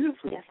played so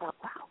beautifully. I thought,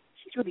 wow,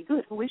 she's really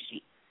good. Who is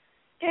she?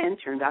 And it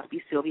turned out to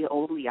be Sylvia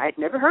Olden Lee. I had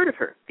never heard of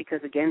her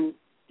because, again,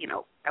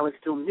 I was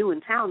still new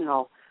in town and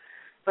all.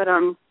 But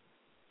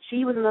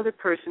she was another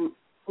person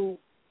who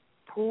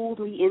pulled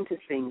me into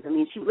things. I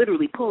mean, she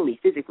literally pulled me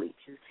physically.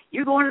 She said,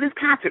 "You're going to this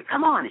concert.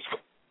 Come on." And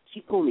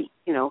she pulled me,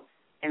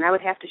 and I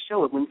would have to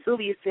show it. When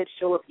Sylvia said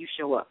show up, you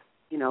show up.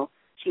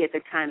 She had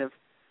that kind of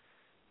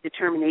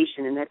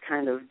determination and that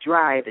kind of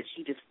drive that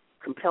she just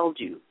compelled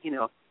you,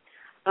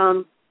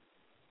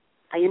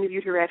 I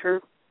interviewed her at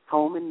her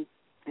home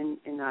in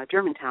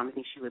Germantown, I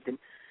think she lived in.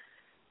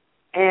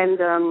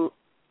 And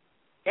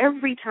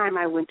every time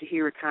I went to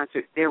hear a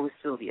concert, there was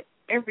Sylvia.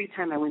 Every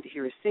time I went to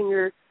hear a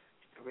singer,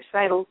 a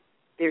recital,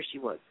 there she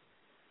was.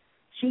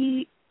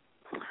 She,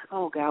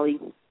 oh golly,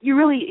 you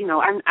really,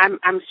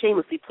 I'm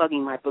shamelessly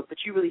plugging my book, but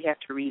you really have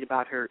to read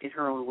about her in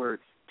her own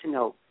words to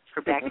know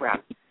her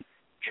background.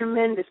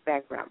 Tremendous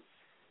background.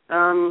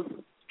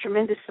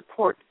 Tremendous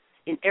support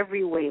in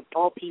every way of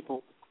all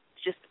people.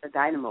 Just a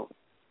dynamo.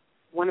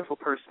 wonderful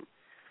person.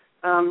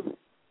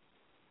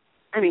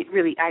 I mean,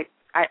 really,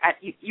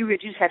 you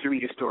just have to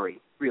read her story.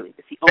 Really,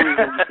 it's the only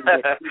way you can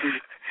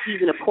get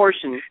even a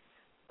portion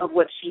of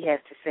what she has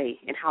to say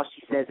and how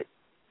she says it.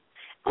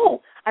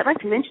 Oh, I'd like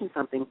to mention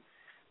something.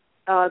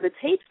 The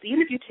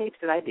interview tapes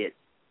that I did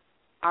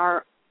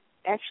are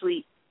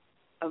actually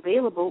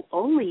available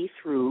only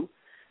through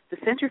the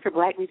Center for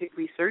Black Music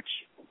Research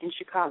in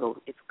Chicago.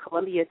 It's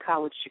Columbia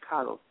College,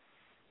 Chicago.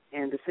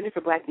 And the Center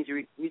for Black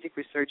Music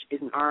Research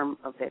is an arm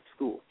of that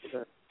school. It's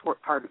a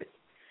part of it.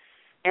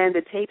 And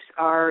the tapes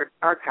are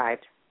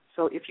archived.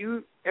 So if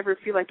you ever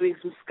feel like doing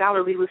some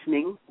scholarly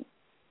listening,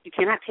 you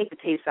cannot take the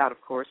tapes out,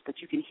 of course,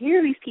 but you can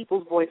hear these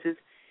people's voices,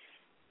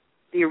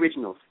 the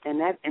originals,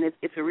 and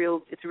it's a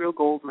real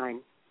gold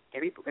mine.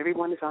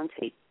 Everyone is on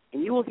tape,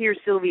 and you will hear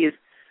Sylvia's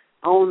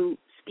own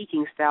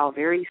speaking style,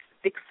 very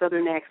thick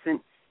Southern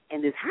accent,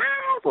 and this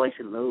high voice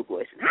and low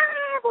voice and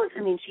high voice.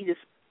 I mean, she's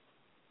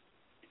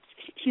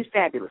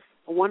fabulous,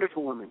 a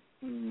wonderful woman.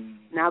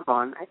 Now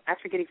gone. I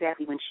forget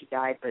exactly when she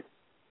died, but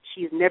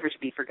she is never to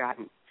be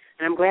forgotten.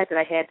 And I'm glad that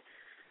I had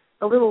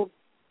a little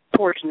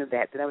portion of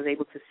that I was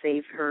able to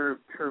save her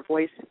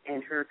voice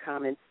and her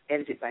comments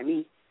edited by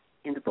me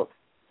in the book.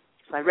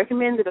 So I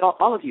recommend that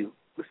all of you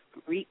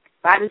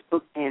buy this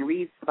book and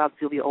read about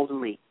Sylvia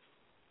Olden Lee.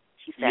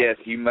 Yes,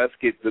 you must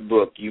get the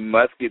book. You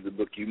must get the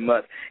book. You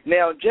must.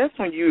 Now, just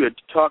when you were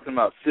talking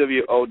about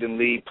Sylvia Olden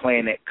Lee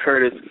playing at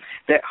Curtis,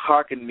 that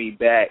harkened me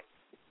back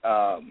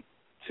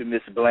to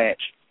Miss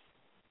Blanche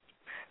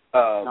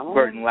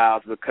Burton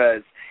Lyles,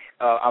 because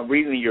I'm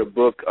reading your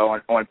book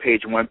on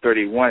page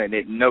 131, and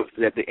it notes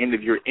that at the end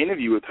of your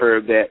interview with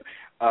her that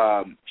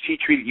she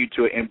treated you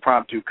to an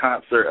impromptu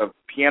concert of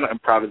piano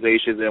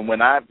improvisations. And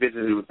when I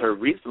visited with her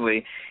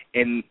recently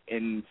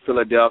in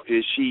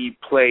Philadelphia, she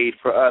played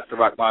for us the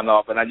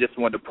Rachmaninoff. And I just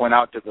wanted to point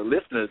out to the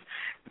listeners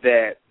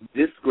that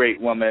this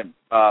great woman,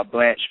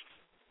 Blanche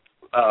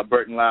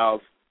Burton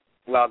Lyles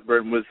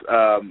Burton, was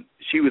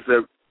she was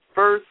the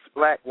first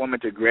black woman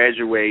to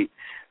graduate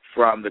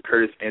from the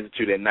Curtis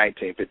Institute in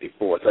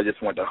 1954. So I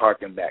just wanted to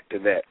harken back to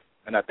that.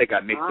 And I think I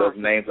mixed those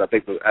names. I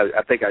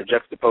think I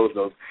juxtaposed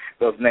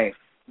those names.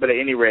 But at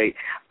any rate,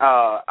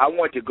 I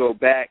want to go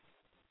back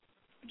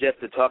just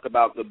to talk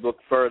about the book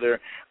further.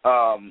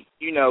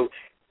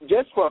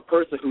 Just for a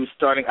person who's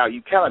starting out,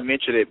 you kind of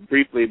mentioned it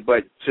briefly,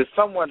 but to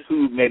someone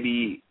who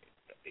maybe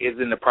is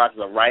in the process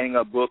of writing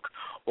a book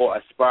or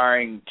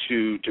aspiring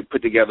to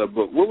put together a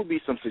book, what would be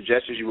some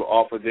suggestions you would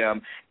offer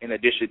them in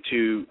addition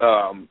to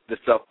the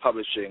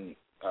self-publishing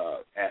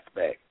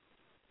aspect?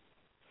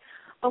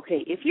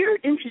 Okay, if you're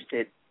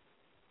interested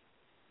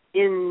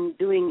in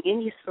doing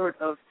any sort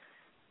of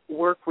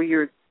work where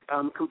you're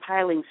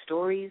compiling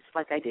stories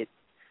like I did,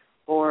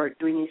 or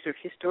doing any sort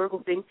of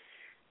historical thing,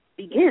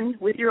 begin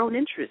with your own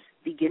interests.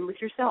 Begin with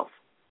yourself.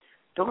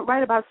 Don't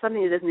write about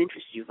something that doesn't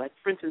interest you. Like,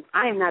 for instance,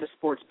 I am not a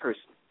sports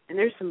person, and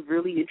there's some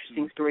really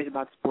interesting stories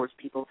about sports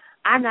people.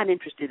 I'm not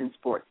interested in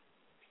sports.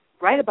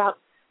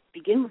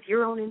 Begin with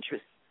your own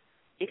interests.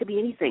 It could be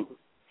anything.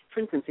 For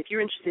instance, if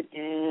you're interested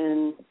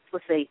in,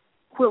 let's say,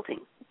 quilting,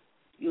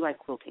 you like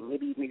quilting.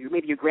 Maybe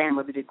your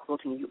grandmother did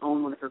quilting and you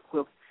own one of her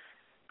quilts.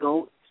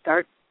 Go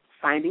start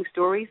finding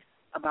stories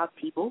about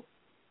people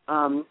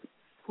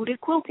who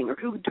did quilting or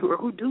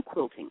who do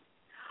quilting.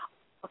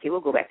 Okay, we'll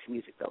go back to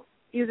music, though.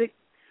 Music,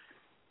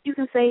 you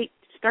can say,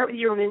 start with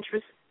your own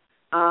interests,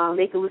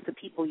 make a list of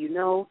people you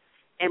know,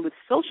 and with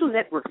social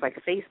networks like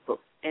Facebook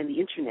and the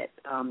Internet,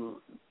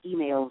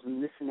 emails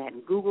and this and that,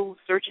 and Google,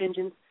 search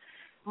engines,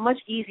 much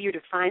easier to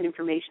find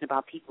information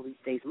about people these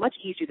days, much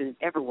easier than it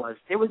ever was.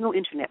 There was no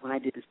Internet when I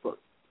did this book,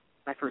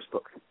 my first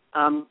book.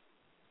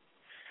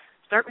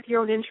 Start with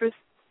your own interests.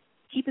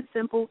 Keep it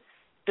simple.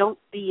 Don't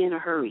be in a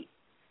hurry.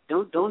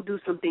 Don't do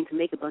something to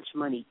make a bunch of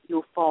money.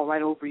 You'll fall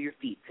right over your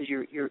feet because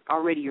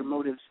your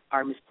motives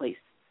are misplaced.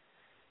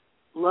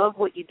 Love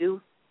what you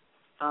do.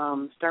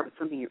 Start with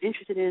something you're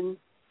interested in,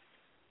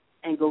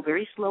 and go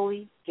very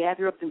slowly.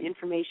 Gather up some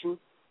information,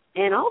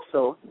 and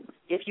also,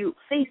 if you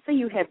say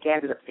you have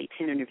gathered up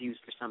 10 interviews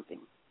for something,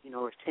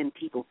 or 10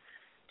 people,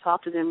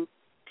 talk to them.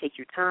 Take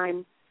your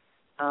time.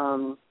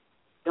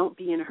 Don't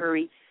be in a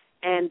hurry,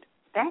 and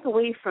back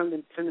away from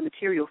the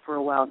material for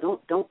a while.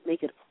 Don't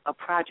make it a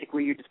project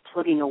where you're just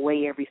plugging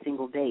away every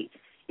single day.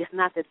 It's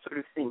not that sort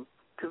of thing,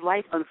 because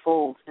life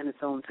unfolds in its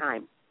own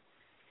time,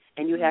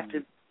 and you have to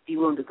be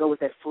willing to go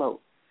with that flow.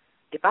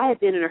 If I had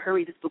been in a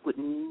hurry, this book would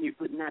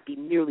not be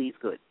nearly as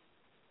good.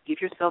 Give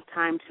yourself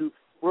time to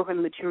work on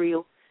the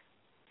material,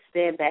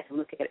 stand back and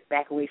look at it,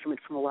 back away from it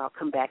for a while,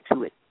 come back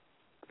to it,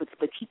 but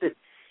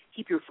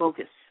keep your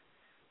focus.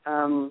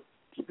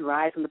 Keep your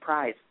eyes on the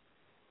prize.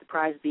 The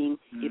prize being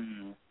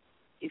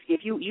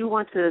if you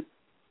want to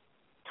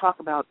talk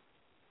about,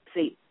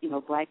 say,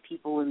 black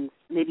people and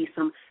maybe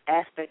some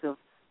aspect of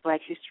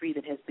black history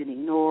that has been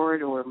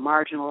ignored or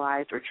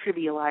marginalized or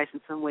trivialized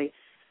in some way,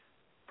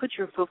 put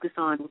your focus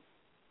on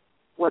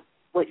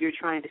what you're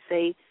trying to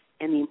say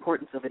and the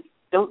importance of it.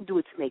 Don't do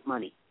it to make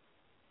money.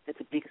 That's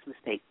the biggest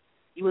mistake.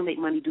 You want to make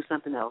money, do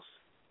something else.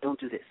 Don't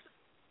do this.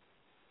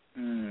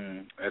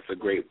 That's a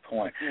great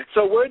point.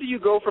 So where do you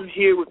go from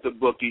here with the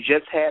book? You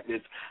just had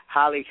this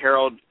highly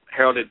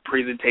heralded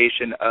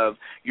presentation of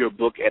your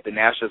book at the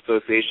National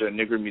Association of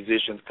Negro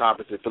Musicians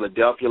Conference in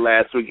Philadelphia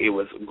last week. It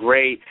was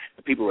great.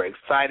 The people were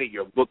excited.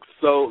 Your book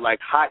sold like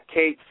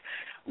hotcakes.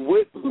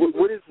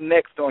 What is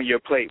next on your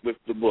plate with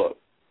the book?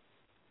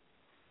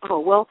 Oh,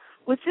 well,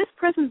 with this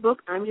present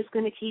book, I'm just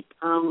going to keep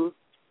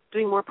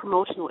doing more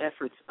promotional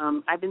efforts.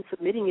 I've been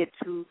submitting it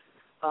to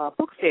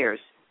book fairs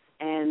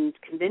and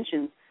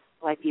conventions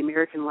like the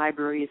American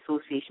Library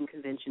Association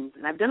conventions.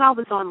 And I've done all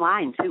this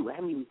online, too. I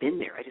haven't even been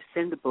there. I just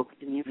send the book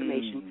and the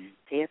information,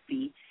 pay a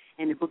fee,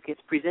 and the book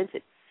gets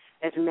presented.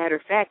 As a matter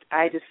of fact,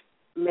 I just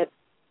met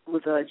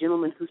with a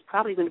gentleman who's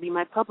probably going to be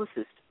my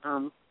publicist,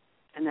 and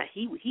that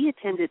he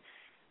attended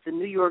the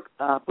New York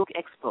Book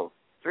Expo,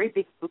 very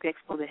big book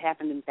expo that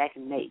happened back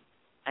in May.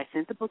 I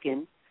sent the book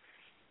in.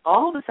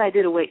 All this I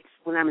did away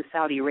when I'm in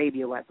Saudi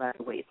Arabia, by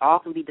the way. It all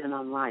can be done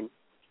online.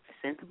 I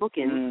sent the book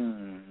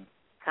in,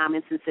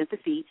 comments, and sent the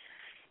fee.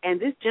 And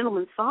this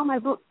gentleman saw my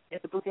book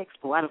at the Book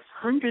Expo. Out of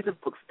hundreds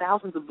of books,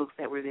 thousands of books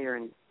that were there,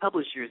 and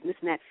publishers, and this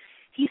and that,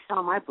 he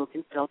saw my book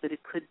and felt that it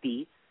could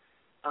be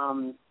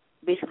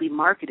basically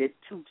marketed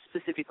to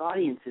specific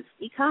audiences.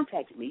 He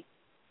contacted me,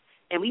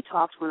 and we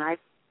talked. When I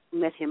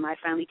met him, I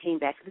finally came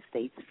back to the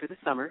States for the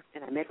summer,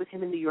 and I met with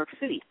him in New York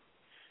City.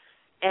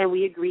 And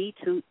we agreed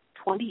to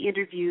 20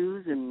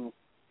 interviews and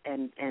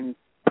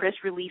press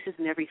releases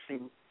and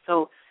everything.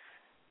 So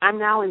I'm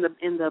now in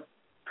the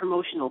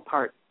promotional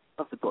part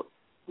of the book.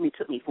 I mean, it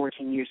took me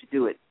 14 years to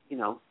do it,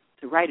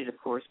 to write it, of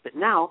course. But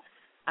now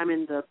I'm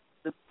in the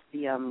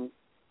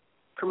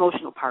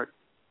promotional part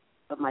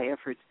of my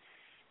efforts,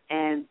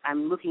 and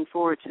I'm looking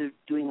forward to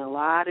doing a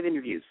lot of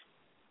interviews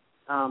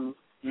to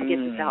get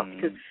this out,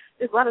 because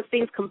there's a lot of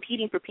things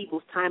competing for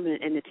people's time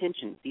and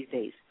attention these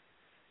days.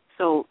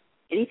 So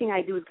anything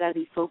I do has got to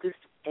be focused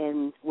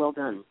and well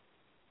done.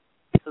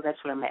 So that's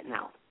what I'm at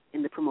now,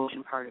 in the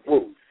promotion part of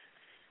it.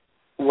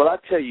 Well, I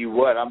tell you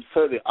what, I'm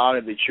certainly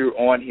honored that you're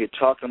on here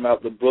talking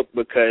about the book,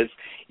 because,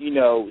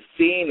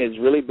 seeing is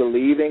really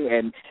believing,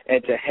 and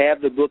to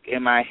have the book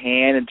in my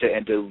hand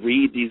and to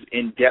read these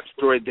in-depth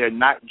stories, they're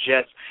not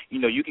just,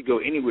 you could go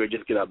anywhere,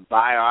 just get a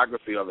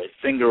biography of a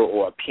singer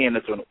or a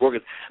pianist or an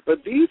organist,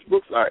 but these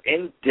books are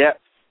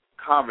in-depth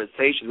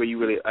conversations where you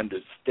really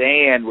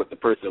understand what the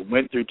person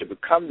went through to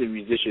become the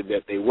musician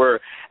that they were.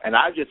 And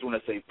I just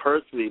want to say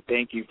personally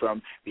thank you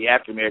from the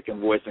African American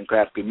Voice in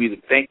Classical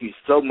Music. Thank you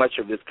so much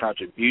for this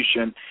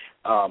contribution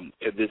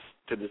to this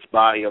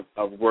body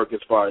of work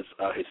as far as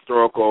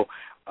historical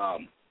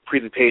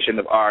presentation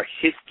of our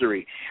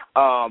history.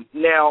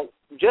 Now,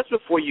 just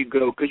before you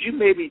go, could you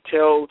maybe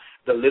tell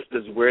the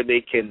listeners where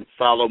they can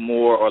follow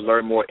more or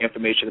learn more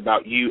information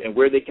about you and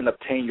where they can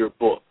obtain your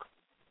book?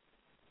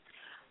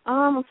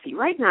 Let's see.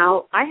 Right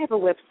now, I have a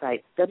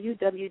website,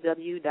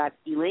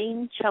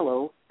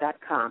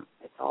 www.elainecello.com.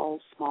 It's all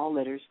small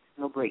letters,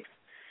 no breaks.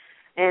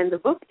 And the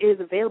book is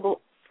available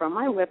from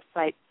my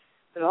website,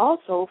 but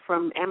also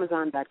from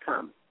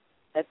Amazon.com.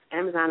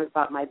 Amazon is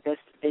about my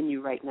best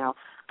venue right now.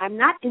 I'm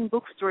not in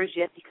bookstores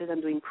yet because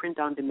I'm doing print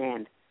on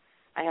demand.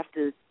 I have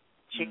to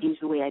change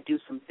the way I do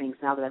some things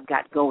now that I've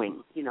got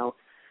going,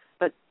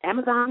 But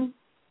Amazon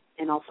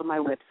and also my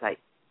website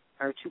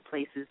are two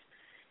places.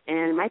 And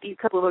there might be a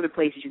couple of other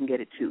places you can get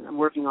it, too. I'm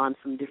working on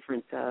some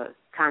different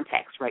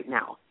contacts right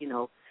now,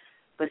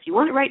 But if you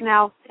want it right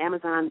now,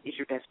 Amazon is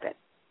your best bet,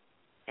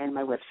 and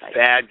my website.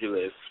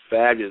 Fabulous.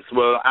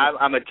 Well,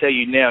 I'm going to tell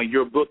you now,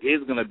 your book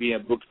is going to be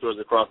in bookstores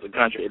across the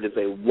country. It is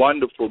a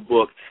wonderful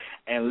book.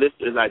 And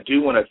listeners, I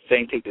do want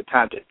to take the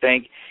time to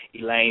thank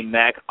Elaine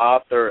Mack,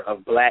 author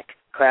of Black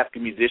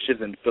Classical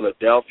Musicians in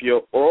Philadelphia,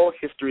 Oral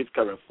Histories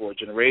Covering 4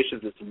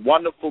 Generations. It's a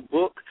wonderful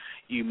book.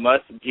 You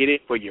must get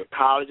it for your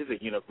colleges and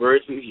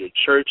universities, your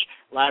church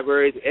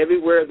libraries,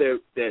 everywhere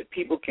that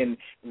people can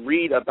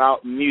read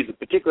about music,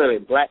 particularly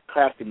Black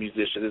classical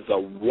musicians. It's a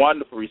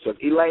wonderful resource.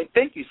 Elaine,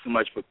 thank you so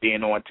much for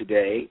being on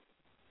today.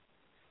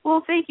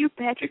 Well, thank you,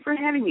 Patrick, for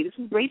having me. This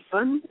was great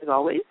fun, as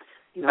always.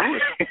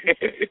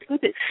 It's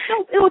good it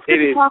was good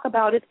to talk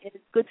about it, and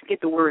it's good to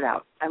get the word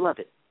out. I love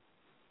it.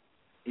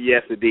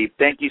 Yes, indeed.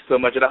 Thank you so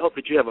much. And I hope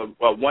that you have a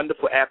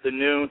wonderful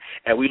afternoon,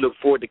 and we look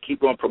forward to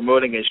keep on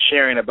promoting and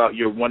sharing about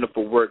your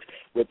wonderful work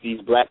with these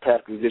Black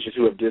classical musicians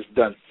who have just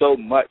done so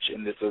much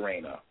in this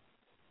arena.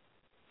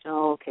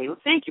 Okay. Well,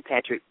 thank you,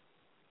 Patrick.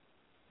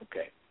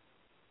 Okay.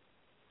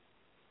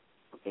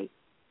 Okay,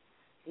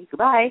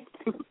 goodbye.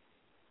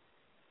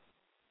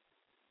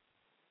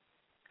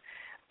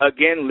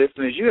 Again,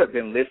 listeners, you have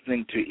been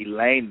listening to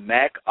Elaine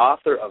Mack,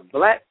 author of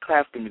Black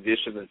Classical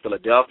Musicians in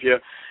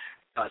Philadelphia,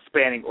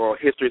 spanning oral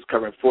histories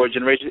covering 4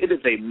 generations. It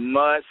is a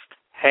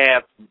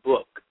must-have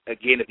book.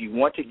 Again, if you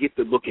want to get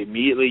the book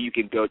immediately, you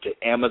can go to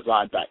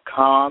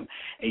Amazon.com,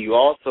 and you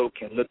also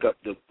can look up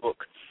the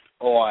book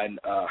on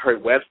her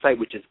website,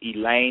 which is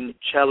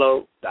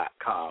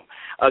ElaineCello.com.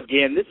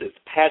 Again, this is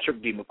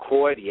Patrick D.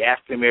 McCoy, the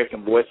African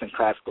American Voice in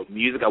Classical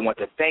Music. I want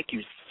to thank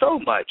you so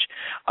much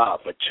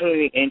for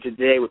tuning in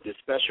today with this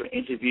special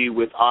interview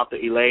with author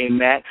Elaine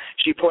Mack.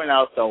 She pointed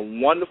out some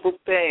wonderful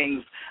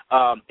things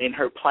in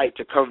her plight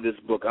to cover this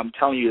book. I'm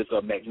telling you, it's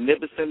a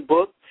magnificent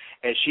book.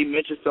 And she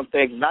mentioned some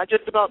things, not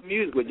just about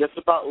music, but just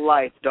about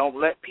life. Don't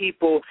let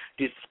people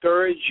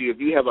discourage you. If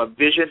you have a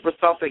vision for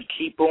something,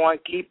 keep on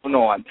keeping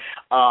on.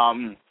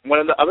 One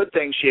of the other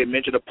things she had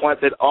mentioned, a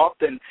point that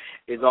often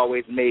is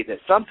always made, that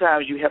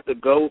sometimes you have to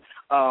go,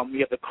 you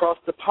have to cross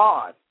the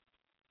pond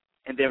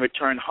and then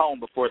return home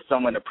before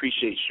someone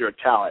appreciates your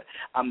talent.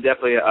 I'm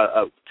definitely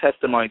a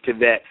testimony to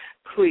that.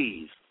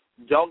 Please,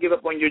 don't give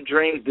up on your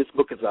dreams. This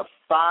book is a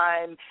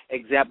fine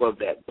example of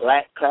that.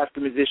 Black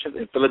classical musicians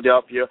in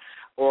Philadelphia.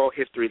 Oral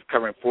History is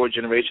covering 4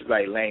 generations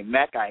by Elaine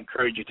Mack. I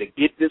encourage you to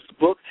get this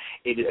book.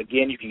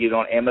 Again, you can get it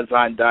on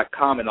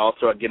Amazon.com and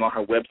also again on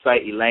her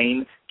website,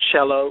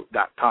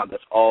 ElaineCello.com.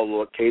 That's all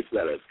lowercase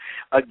letters.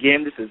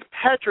 Again, this is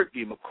Patrick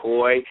B.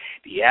 McCoy,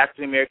 the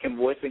African American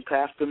voice in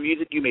classical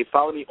music. You may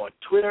follow me on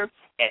Twitter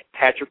at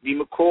Patrick B.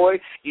 McCoy.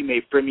 You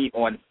may friend me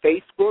on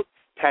Facebook,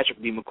 Patrick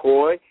B.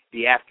 McCoy,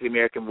 the African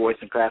American voice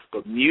in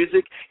classical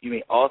music. You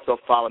may also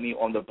follow me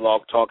on the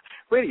Blog Talk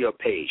Radio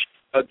page.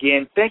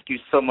 Again, thank you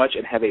so much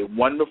and have a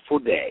wonderful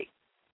day.